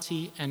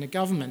party and a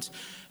government,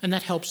 and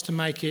that helps to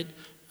make it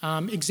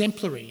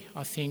exemplary,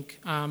 I think,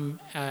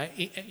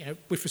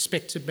 with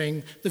respect to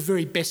being the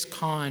very best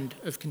kind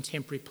of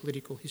contemporary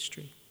political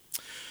history.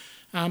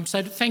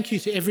 So thank you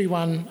to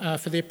everyone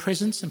for their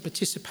presence and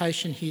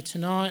participation here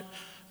tonight.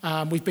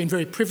 We've been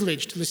very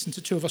privileged to listen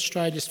to two of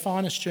Australia's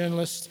finest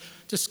journalists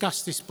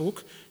discuss this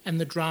book and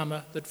the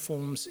drama that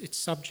forms its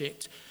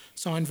subject.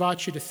 So I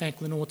invite you to thank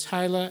Lenore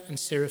Taylor and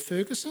Sarah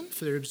Ferguson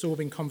for their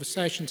absorbing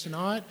conversation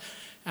tonight,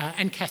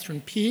 and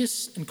Catherine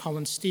Pearce and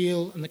Colin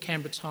Steele and the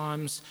Canberra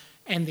Times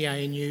and the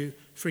ANU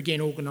for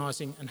again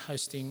organising and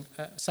hosting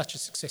such a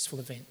successful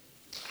event.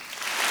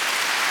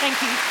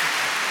 Thank you.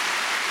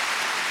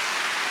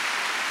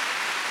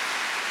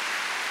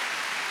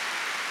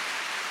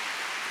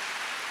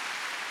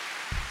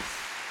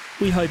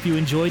 We hope you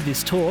enjoyed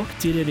this talk.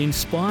 Did it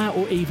inspire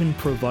or even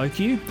provoke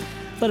you?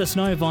 Let us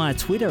know via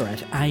Twitter at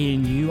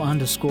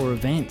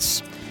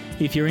ANU_events.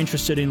 If you're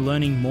interested in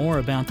learning more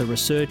about the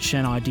research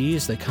and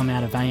ideas that come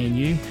out of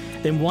ANU,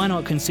 then why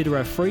not consider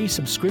a free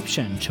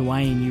subscription to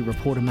ANU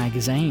Reporter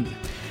magazine?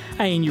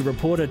 ANU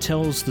Reporter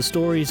tells the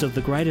stories of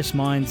the greatest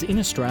minds in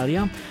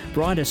Australia,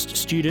 brightest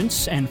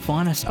students and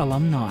finest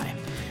alumni.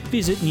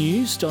 Visit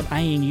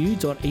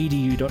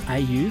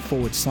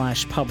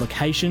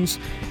news.anu.edu.au/publications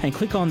and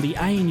click on the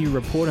ANU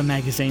Reporter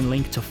magazine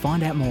link to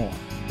find out more.